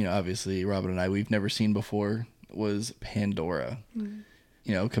 obviously Robin and I, we've never seen before was Pandora. Mm.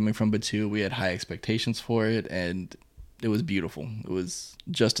 Coming from Batuu, we had high expectations for it, and it was beautiful. It was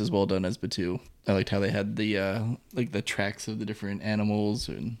just as well done as Batuu. I liked how they had the the tracks of the different animals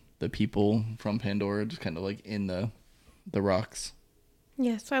and the people from Pandora just kind of like in the rocks.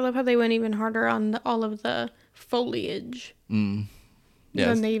 Yes, I love how they went even harder on all of the foliage than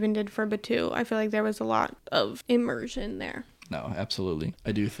they even did for Batuu. I feel like there was a lot of immersion there. No, absolutely.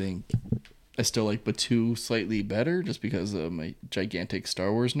 I do think I still like Batuu slightly better just because I'm a gigantic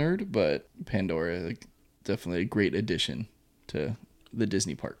Star Wars nerd, but Pandora, like, definitely a great addition to the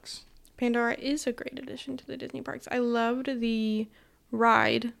Disney parks. Pandora is a great addition to the Disney parks. I loved the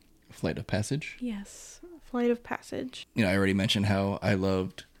ride. Flight of Passage? Yes, Flight of Passage. You know, I already mentioned how I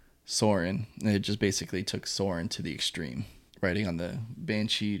loved Soarin'. It just basically took Soarin' to the extreme. Riding on the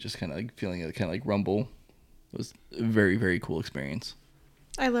Banshee, just kind of like feeling it kind of like rumble. It was a very, very cool experience.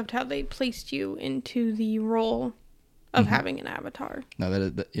 I loved how they placed you into the role of having an avatar. Now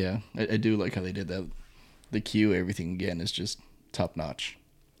I do like how they did that. The queue, everything again is just top notch.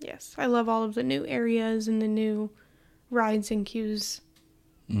 Yes, I love all of the new areas and the new rides and queues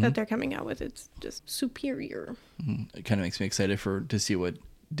that they're coming out with. It's just superior. It kind of makes me excited to see what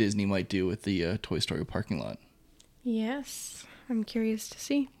Disney might do with the Toy Story parking lot. Yes, I'm curious to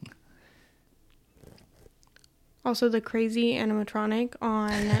see. Also, the crazy animatronic on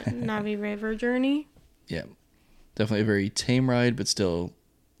Navi River Journey. Yeah, definitely a very tame ride, but still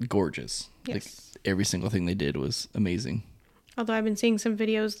gorgeous. Yes. Like, every single thing they did was amazing. Although I've been seeing some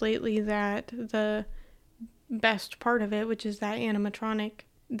videos lately that the best part of it, which is that animatronic,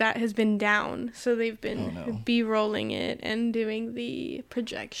 that has been down. So they've been B-rolling it and doing the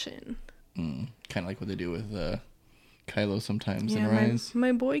projection. Kind of like what they do with Kylo sometimes in Rise.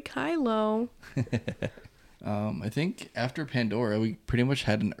 My boy Kylo. I think after Pandora, we pretty much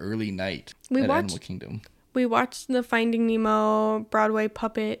had an early night at Animal Kingdom. We watched the Finding Nemo Broadway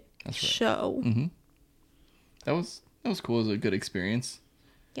puppet show. Mm-hmm. That was cool. It was a good experience.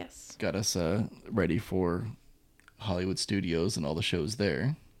 Yes. Got us ready for Hollywood Studios and all the shows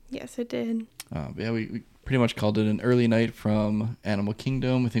there. Yes, it did. We pretty much called it an early night from Animal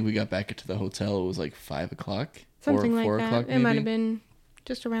Kingdom. I think we got back into the hotel. It was like 5 o'clock. Something like 4 that. o'clock, it might have been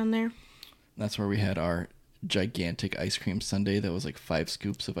just around there. That's where we had our gigantic ice cream sundae that was like 5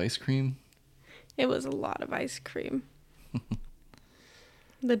 scoops of ice cream. It was a lot of ice cream.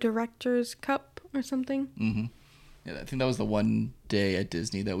 The director's cup or something. Mm-hmm. Yeah, I think that was the one day at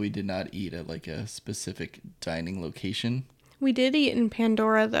Disney that we did not eat at like a specific dining location. We did eat in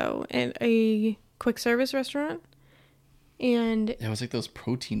Pandora, though, at a quick service restaurant. And it was like those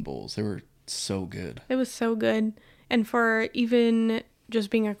protein bowls. They were so good. It was so good. And for even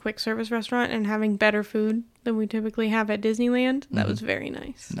just being a quick service restaurant and having better food than we typically have at Disneyland, that was very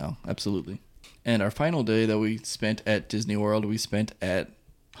nice. No, absolutely. And our final day that we spent at Disney World, we spent at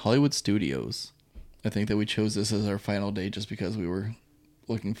Hollywood Studios. I think that we chose this as our final day just because we were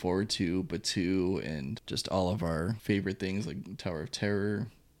looking forward to Batuu and just all of our favorite things like Tower of Terror.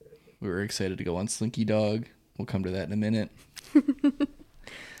 We were excited to go on Slinky Dog. We'll come to that in a minute.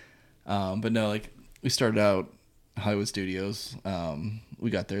 But no, like, we started out Hollywood Studios. We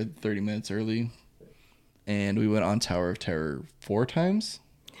got there 30 minutes early, and we went on Tower of Terror 4 times.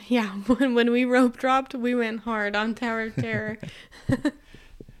 Yeah, when we rope dropped, we went hard on Tower of Terror.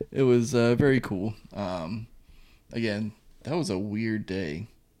 It was very cool. Again, that was a weird day.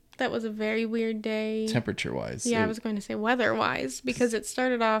 That was a very weird day. Temperature-wise. Yeah, I was going to say weather-wise, because it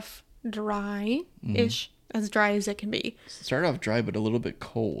started off dry-ish, as dry as it can be. It started off dry, but a little bit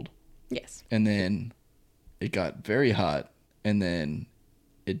cold. Yes. And then it got very hot, and then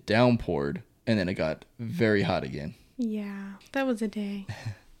it downpoured, and then it got very hot again. Yeah, that was a day.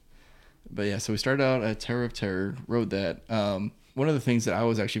 But yeah, so we started out at Tower of Terror, rode that. One of the things that I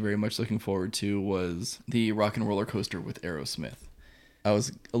was actually very much looking forward to was the Rock and Roller Coaster with Aerosmith. I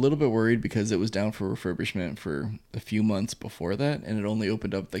was a little bit worried because it was down for refurbishment for a few months before that, and it only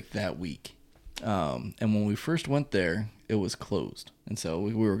opened up like that week. And when we first went there, it was closed. And so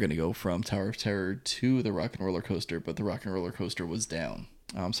we were going to go from Tower of Terror to the Rock and Roller Coaster, but the Rock and Roller Coaster was down.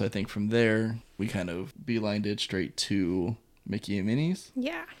 So I think from there, we kind of beelined it straight to Mickey and Minnie's.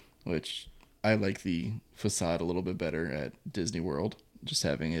 Yeah. Which I like the facade a little bit better at Disney World, just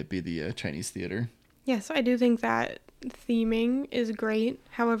having it be the Chinese theater. Yes, I do think that theming is great.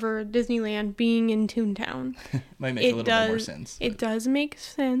 However, Disneyland being in Toontown might make a little bit more sense. It does make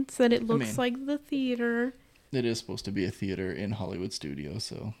sense that it looks like the theater. It is supposed to be a theater in Hollywood Studios,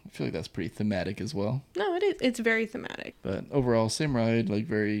 so I feel like that's pretty thematic as well. No, it is. It's very thematic. But overall, same ride, like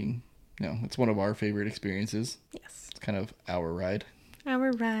very, it's one of our favorite experiences. Yes. It's kind of our ride.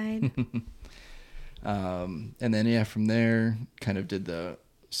 Our ride. And then, from there, kind of did the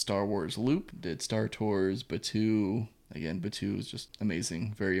Star Wars loop, did Star Tours, Batuu. Again, Batuu was just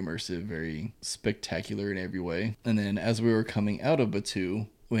amazing, very immersive, very spectacular in every way. And then as we were coming out of Batuu,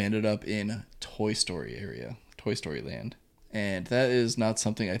 we ended up in Toy Story area, Toy Story Land. And that is not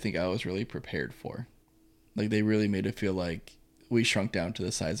something I think I was really prepared for. Like, they really made it feel like we shrunk down to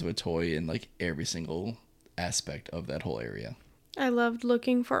the size of a toy in like every single aspect of that whole area. I loved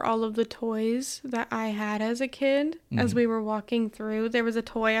looking for all of the toys that I had as a kid. As we were walking through, there was a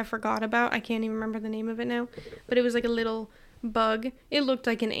toy I forgot about. I can't even remember the name of it now, but it was like a little bug. It looked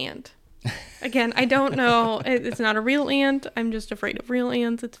like an ant. Again, I don't know. It's not a real ant. I'm just afraid of real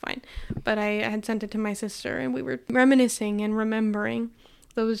ants. It's fine. But I had sent it to my sister, and we were reminiscing and remembering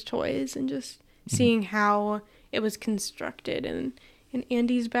those toys and just seeing how it was constructed in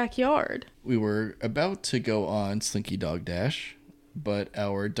Andy's backyard. We were about to go on Slinky Dog Dash, but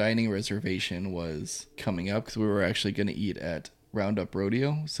our dining reservation was coming up because we were actually going to eat at Roundup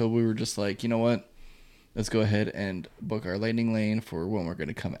Rodeo. So we were just like, you know what? Let's go ahead and book our lightning lane for when we're going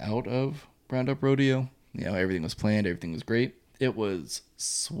to come out of Roundup Rodeo. You know, everything was planned. Everything was great. It was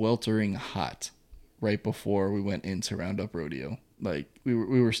sweltering hot right before we went into Roundup Rodeo. Like, we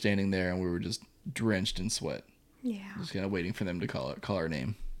were standing there and we were just drenched in sweat. Yeah. Just kind of waiting for them to call our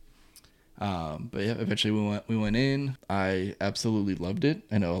name. But yeah, eventually we went in. I absolutely loved it.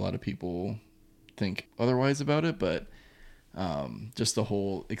 I know a lot of people think otherwise about it, but just the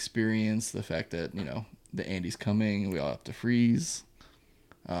whole experience, the fact that, you know, the Andy's coming, we all have to freeze.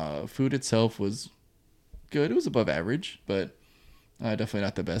 Food itself was good. It was above average, but definitely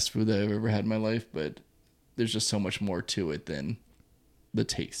not the best food that I've ever had in my life. But there's just so much more to it than the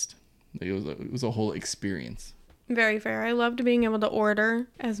taste. Like, it was a whole experience. Very fair. I loved being able to order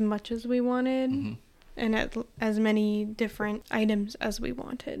as much as we wanted and at as many different items as we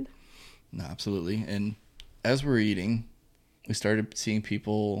wanted. No, absolutely. And as we're eating, we started seeing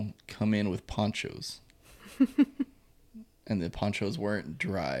people come in with ponchos. And the ponchos weren't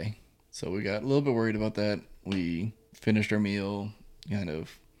dry. So we got a little bit worried about that. We finished our meal, kind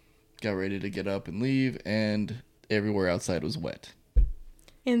of got ready to get up and leave, and everywhere outside was wet.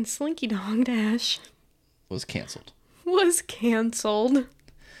 And Slinky Dog Dash Was canceled.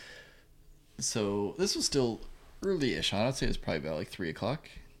 So this was still early-ish on. I'd say it was probably about like 3 o'clock.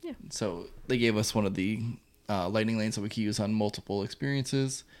 Yeah. So they gave us one of the lightning lanes that we could use on multiple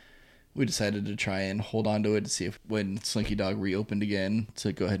experiences. We decided to try and hold on to it to see if when Slinky Dog reopened again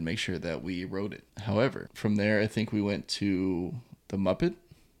to go ahead and make sure that we rode it. However, from there, I think we went to the Muppet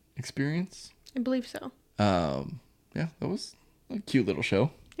experience. I believe so. Yeah, that was a cute little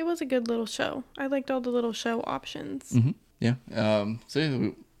show. It was a good little show. I liked all the little show options. Yeah. So yeah,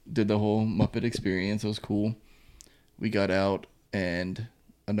 we did the whole Muppet experience. It was cool. We got out and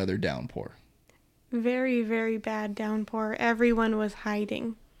another downpour. Very, very bad downpour. Everyone was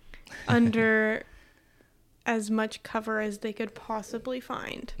hiding under as much cover as they could possibly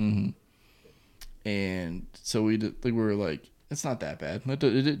find. And so we were like, it's not that bad. It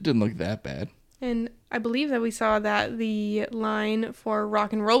didn't look that bad. And I believe that we saw that the line for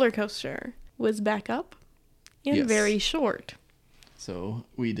Rock and Roller Coaster was back up and very short. So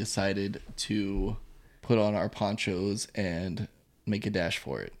we decided to put on our ponchos and make a dash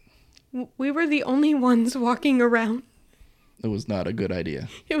for it. We were the only ones walking around. It was not a good idea.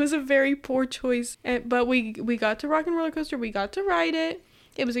 It was a very poor choice. But we got to Rock and Roller Coaster. We got to ride it.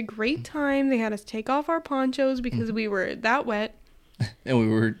 It was a great time. They had us take off our ponchos because we were that wet. And we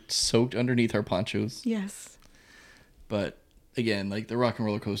were soaked underneath our ponchos. Yes. But again, like the Rock and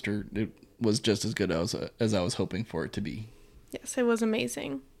Roller Coaster, it was just as good as I was hoping for it to be. Yes, it was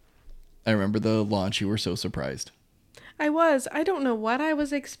amazing. I remember the launch. You were so surprised. I was. I don't know what I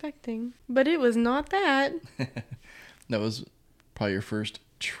was expecting, but it was not that. That was probably your first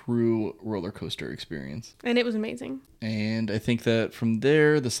true roller coaster experience. And it was amazing. And I think that from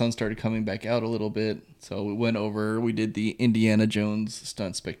there, the sun started coming back out a little bit. So we went over, we did the Indiana Jones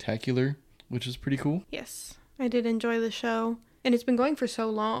Stunt Spectacular, which is pretty cool. Yes, I did enjoy the show. And it's been going for so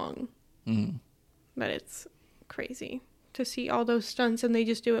long. But it's crazy to see all those stunts and they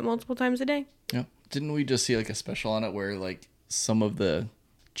just do it multiple times a day. Yeah. Didn't we just see like a special on it where like some of the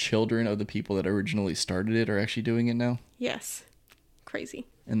children of the people that originally started it are actually doing it now? Yes. Crazy.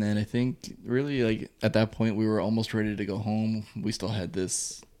 And then I think really like at that point we were almost ready to go home. We still had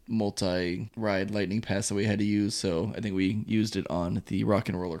this multi-ride lightning pass that we had to use, so I think we used it on the Rock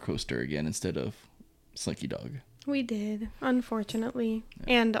and Roller Coaster again instead of Slinky Dog. We did, unfortunately,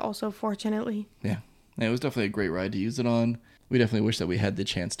 and also fortunately. Yeah, it was definitely a great ride to use it on. We definitely wish that we had the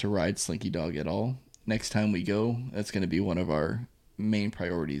chance to ride Slinky Dog at all. Next time we go, that's going to be one of our main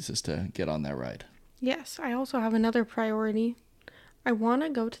priorities is to get on that ride. Yes, I also have another priority. I want to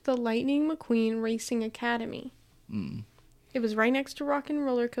go to the Lightning McQueen Racing Academy. It was right next to Rock and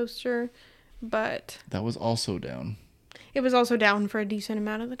Roller Coaster, but... That was also down. It was also down for a decent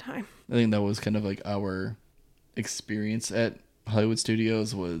amount of the time. I think that was kind of like our experience at Hollywood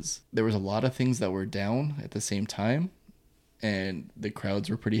Studios was there was a lot of things that were down at the same time, and the crowds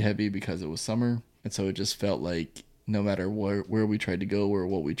were pretty heavy because it was summer, and so it just felt like no matter where we tried to go or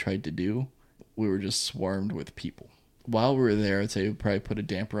what we tried to do, we were just swarmed with people. While we were there, I'd say it probably put a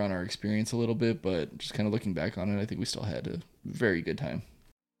damper on our experience a little bit, but just kind of looking back on it, I think we still had a very good time.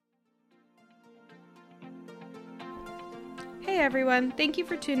 Hey everyone, thank you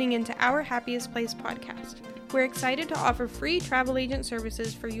for tuning into Our Happiest Place podcast. We're excited to offer free travel agent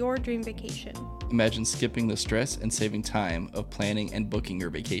services for your dream vacation. Imagine skipping the stress and saving time of planning and booking your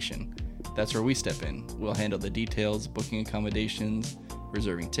vacation. That's where we step in. We'll handle the details, booking accommodations,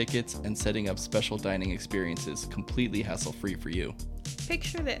 reserving tickets, and setting up special dining experiences completely hassle-free for you.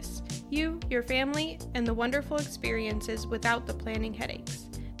 Picture this: you, your family, and the wonderful experiences without the planning headaches.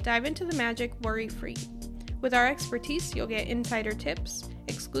 Dive into the magic worry-free. With our expertise, you'll get insider tips,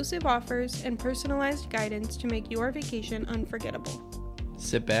 exclusive offers, and personalized guidance to make your vacation unforgettable.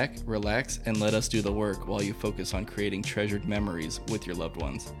 Sit back, relax, and let us do the work while you focus on creating treasured memories with your loved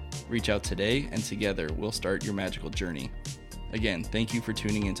ones. Reach out today, and together we'll start your magical journey. Again, thank you for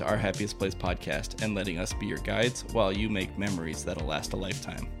tuning into Our Happiest Place podcast and letting us be your guides while you make memories that'll last a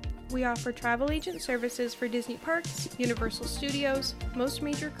lifetime. We offer travel agent services for Disney parks, Universal Studios, most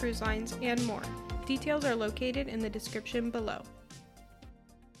major cruise lines, and more. Details are located in the description below.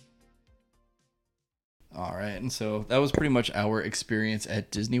 All right, and so that was pretty much our experience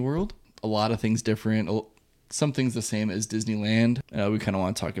at Disney World. A lot of things different, some things the same as Disneyland. We kind of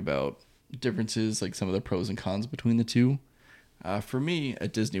want to talk about differences, like some of the pros and cons between the two. For me,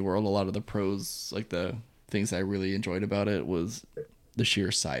 at Disney World, a lot of the pros, like the things I really enjoyed about it, was the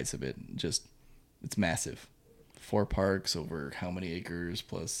sheer size of it. Just, it's massive. 4 parks over how many acres,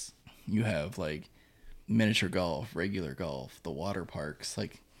 plus you have like miniature golf, regular golf, the water parks,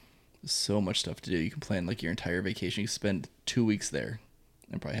 like so much stuff to do. You can plan like your entire vacation. You spend 2 weeks there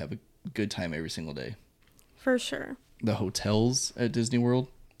and probably have a good time every single day. For sure. The hotels at Disney World,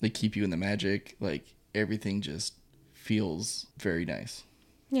 they keep you in the magic. Like everything just feels very nice.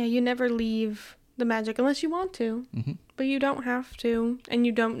 Yeah, you never leave the magic unless you want to, but you don't have to, and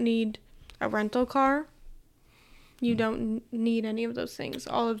you don't need a rental car. You don't need any of those things.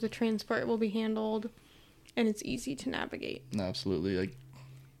 All of the transport will be handled, and it's easy to navigate. No, absolutely. Like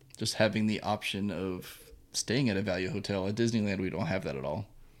just having the option of staying at a value hotel. At Disneyland, we don't have that at all.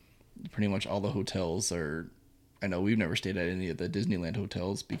 Pretty much all the hotels are, I know we've never stayed at any of the Disneyland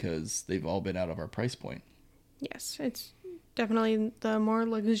hotels because they've all been out of our price point. Yes, it's definitely the more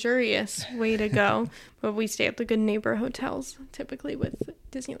luxurious way to go, but we stay at the Good Neighbor hotels, typically with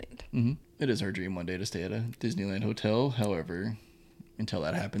Disneyland. Mm-hmm. It is our dream one day to stay at a Disneyland hotel. However, until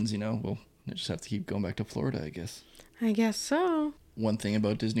that happens, we'll just have to keep going back to Florida, I guess. I guess so. One thing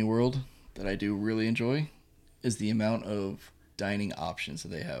about Disney World that I do really enjoy is the amount of dining options that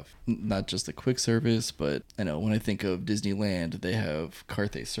they have. Not just the quick service, but I know when I think of Disneyland, they have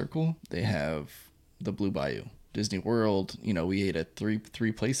Carthay Circle, they have the Blue Bayou. Disney World, we ate at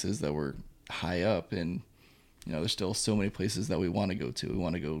three places that were high up, and there's still so many places that we want to go to. We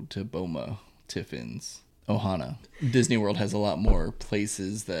want to go to Boma, Tiffin's, Ohana. Disney World has a lot more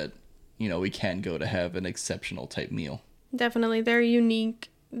places that we can go to have an exceptional type meal. Definitely, their unique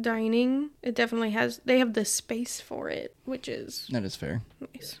dining. It definitely they have the space for it, which is... That is fair.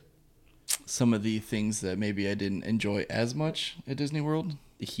 Nice. Some of the things that maybe I didn't enjoy as much at Disney World,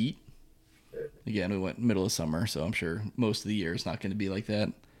 the heat. Again, we went middle of summer, so I'm sure most of the year is not going to be like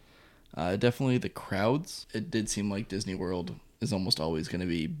that. Definitely the crowds. It did seem like Disney World is almost always going to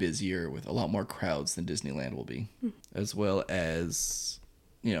be busier with a lot more crowds than Disneyland will be. As well as,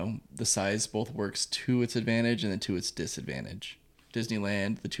 the size both works to its advantage and then to its disadvantage.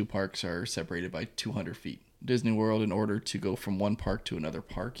 Disneyland, the 2 parks are separated by 200 feet. Disney World, in order to go from one park to another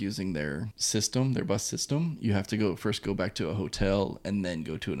park using their system, their bus system, you have to first go back to a hotel and then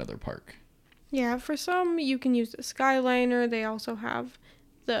go to another park. Yeah, for some, you can use the Skyliner. They also have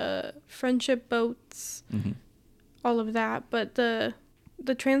the friendship boats, all of that. But the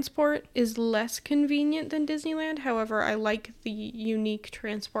transport is less convenient than Disneyland. However, I like the unique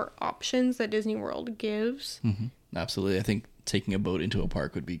transport options that Disney World gives. Absolutely. I think taking a boat into a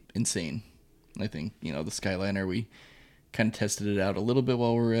park would be insane. I think, the Skyliner, we kind of tested it out a little bit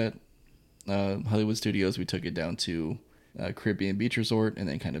while we were at Hollywood Studios. We took it down to Caribbean Beach Resort and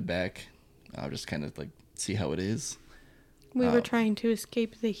then kind of back. Just kind of like see how it is. We were trying to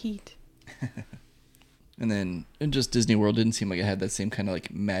escape the heat. And just Disney World didn't seem like it had that same kind of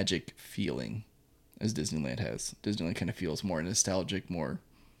like magic feeling as Disneyland has. Disneyland kind of feels more nostalgic, more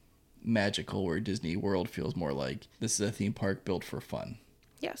magical, where Disney World feels more like this is a theme park built for fun.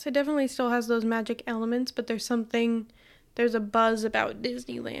 Yes, it definitely still has those magic elements, but there's a buzz about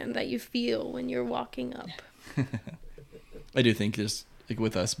Disneyland that you feel when you're walking up. I do think just like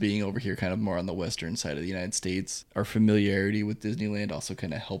with us being over here kind of more on the western side of the United States, our familiarity with Disneyland also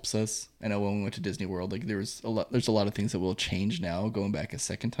kind of helps us. I know when we went to Disney World, like there's a lot of things that will change now going back a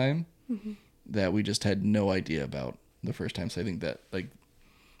second time that we just had no idea about the first time. So I think that like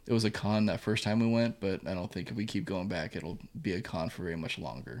it was a con that first time we went, but I don't think if we keep going back, it'll be a con for very much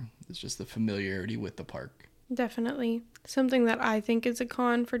longer. It's just the familiarity with the park. Definitely. Something that I think is a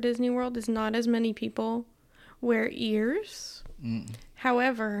con for Disney World is not as many people wear ears.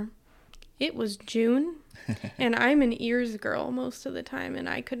 However, it was June and I'm an ears girl most of the time and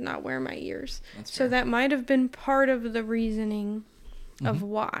I could not wear my ears. So that might have been part of the reasoning of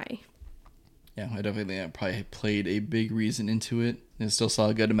why. Yeah, I definitely think that probably played a big reason into it. And I still saw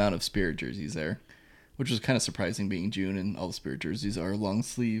a good amount of Spirit jerseys there, which was kind of surprising being June and all the Spirit jerseys are long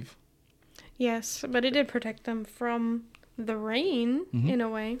sleeve. Yes, but it did protect them from the rain in a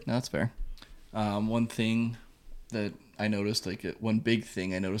way. No, that's fair. One thing that I noticed, one big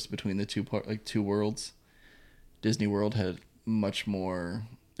thing I noticed between the two worlds, Disney World had much more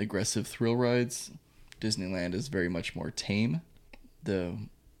aggressive thrill rides. Disneyland is very much more tame. The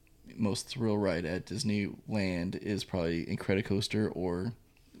most thrill ride at Disneyland is probably Incredicoaster or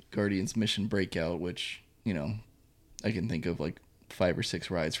Guardians Mission Breakout, which, you know, I can think of like 5 or 6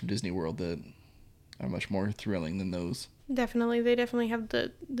 rides from Disney World that are much more thrilling than those. Definitely. They definitely have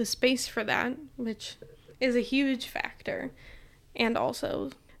the space for that, which is a huge factor. And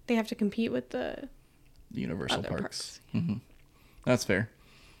also, they have to compete with the Universal parks. That's fair.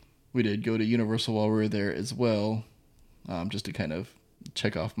 We did go to Universal while we were there as well, just to kind of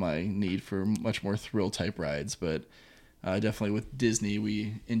check off my need for much more thrill type rides. But definitely with Disney,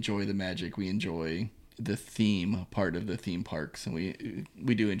 we enjoy the magic. We enjoy the theme part of the theme parks, and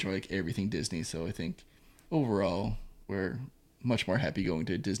we do enjoy like everything Disney. So I think overall, we're much more happy going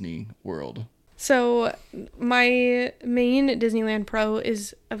to Disney World. So my main Disneyland Pro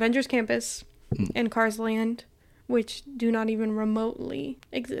is Avengers Campus and Cars Land, which do not even remotely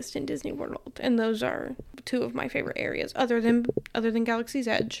exist in Disney World. And those are 2 of my favorite areas, other than Galaxy's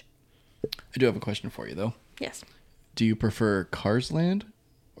Edge. I do have a question for you, though. Yes. Do you prefer Cars Land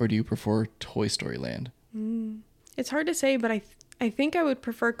or do you prefer Toy Story Land? It's hard to say, but I think I would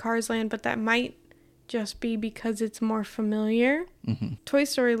prefer Cars Land, but that might just be because it's more familiar. Toy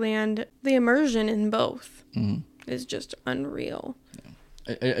Story Land, the immersion in both is just unreal.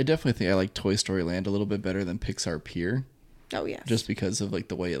 I definitely think I like Toy Story Land a little bit better than Pixar Pier. Oh, yes. Just because of like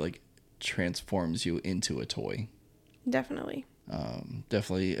the way it like transforms you into a toy. Definitely.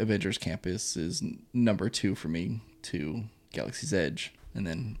 Definitely Avengers Campus is number 2 for me to Galaxy's Edge. And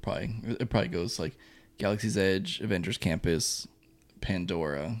then it probably goes like Galaxy's Edge, Avengers Campus,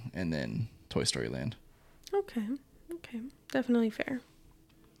 Pandora, and then Toy Story Land. Okay. Definitely fair.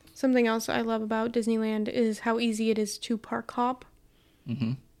 Something else I love about Disneyland is how easy it is to park hop.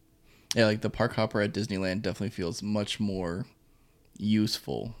 Yeah, like the park hopper at Disneyland definitely feels much more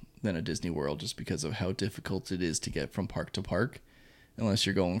useful than a Disney World just because of how difficult it is to get from park to park, unless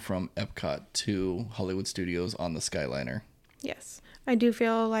you're going from Epcot to Hollywood Studios on the Skyliner. Yes. I do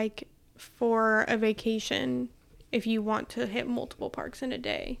feel like for a vacation, if you want to hit multiple parks in a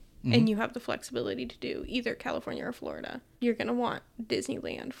day, and you have the flexibility to do either California or Florida, you're going to want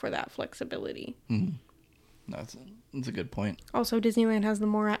Disneyland for that flexibility. That's a good point. Also, Disneyland has the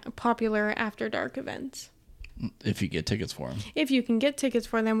more popular after dark events. If you get tickets for them. If you can get tickets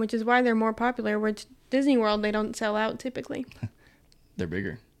for them, which is why they're more popular, which Disney World, they don't sell out typically. They're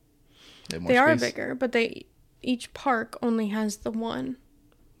bigger. They are bigger, but each park only has the one.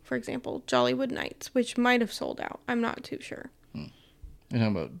 For example, Jollywood Nights, which might have sold out. I'm not too sure. You're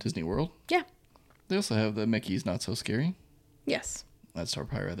talking about Disney World? Yeah. They also have the Mickey's Not So Scary. Yes. I'd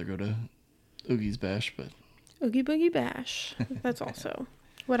probably rather go to Oogie's Bash, but... Oogie Boogie Bash. That's also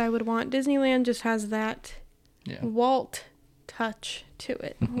what I would want. Disneyland just has that Walt touch to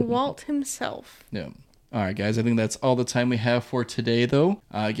it. Walt himself. Yeah. All right, guys. I think that's all the time we have for today, though.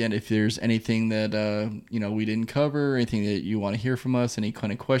 Again, if there's anything that we didn't cover, anything that you want to hear from us, any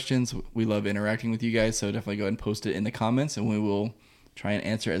kind of questions, we love interacting with you guys. So definitely go ahead and post it in the comments, and we will try and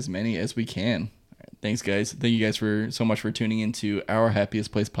answer as many as we can. All right, thanks, guys. Thank you guys so much for tuning into our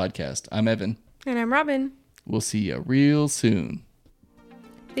Happiest Place podcast. I'm Evan. And I'm Robin. We'll see you real soon.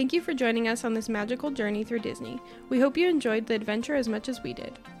 Thank you for joining us on this magical journey through Disney. We hope you enjoyed the adventure as much as we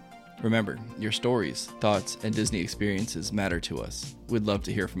did. Remember, your stories, thoughts, and Disney experiences matter to us. We'd love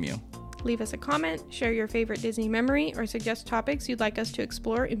to hear from you. Leave us a comment, share your favorite Disney memory, or suggest topics you'd like us to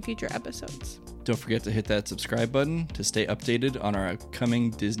explore in future episodes. Don't forget to hit that subscribe button to stay updated on our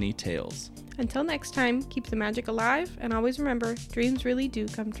upcoming Disney tales. Until next time, keep the magic alive, and always remember, dreams really do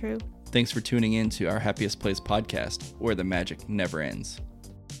come true. Thanks for tuning in to our Happiest Place podcast, where the magic never ends.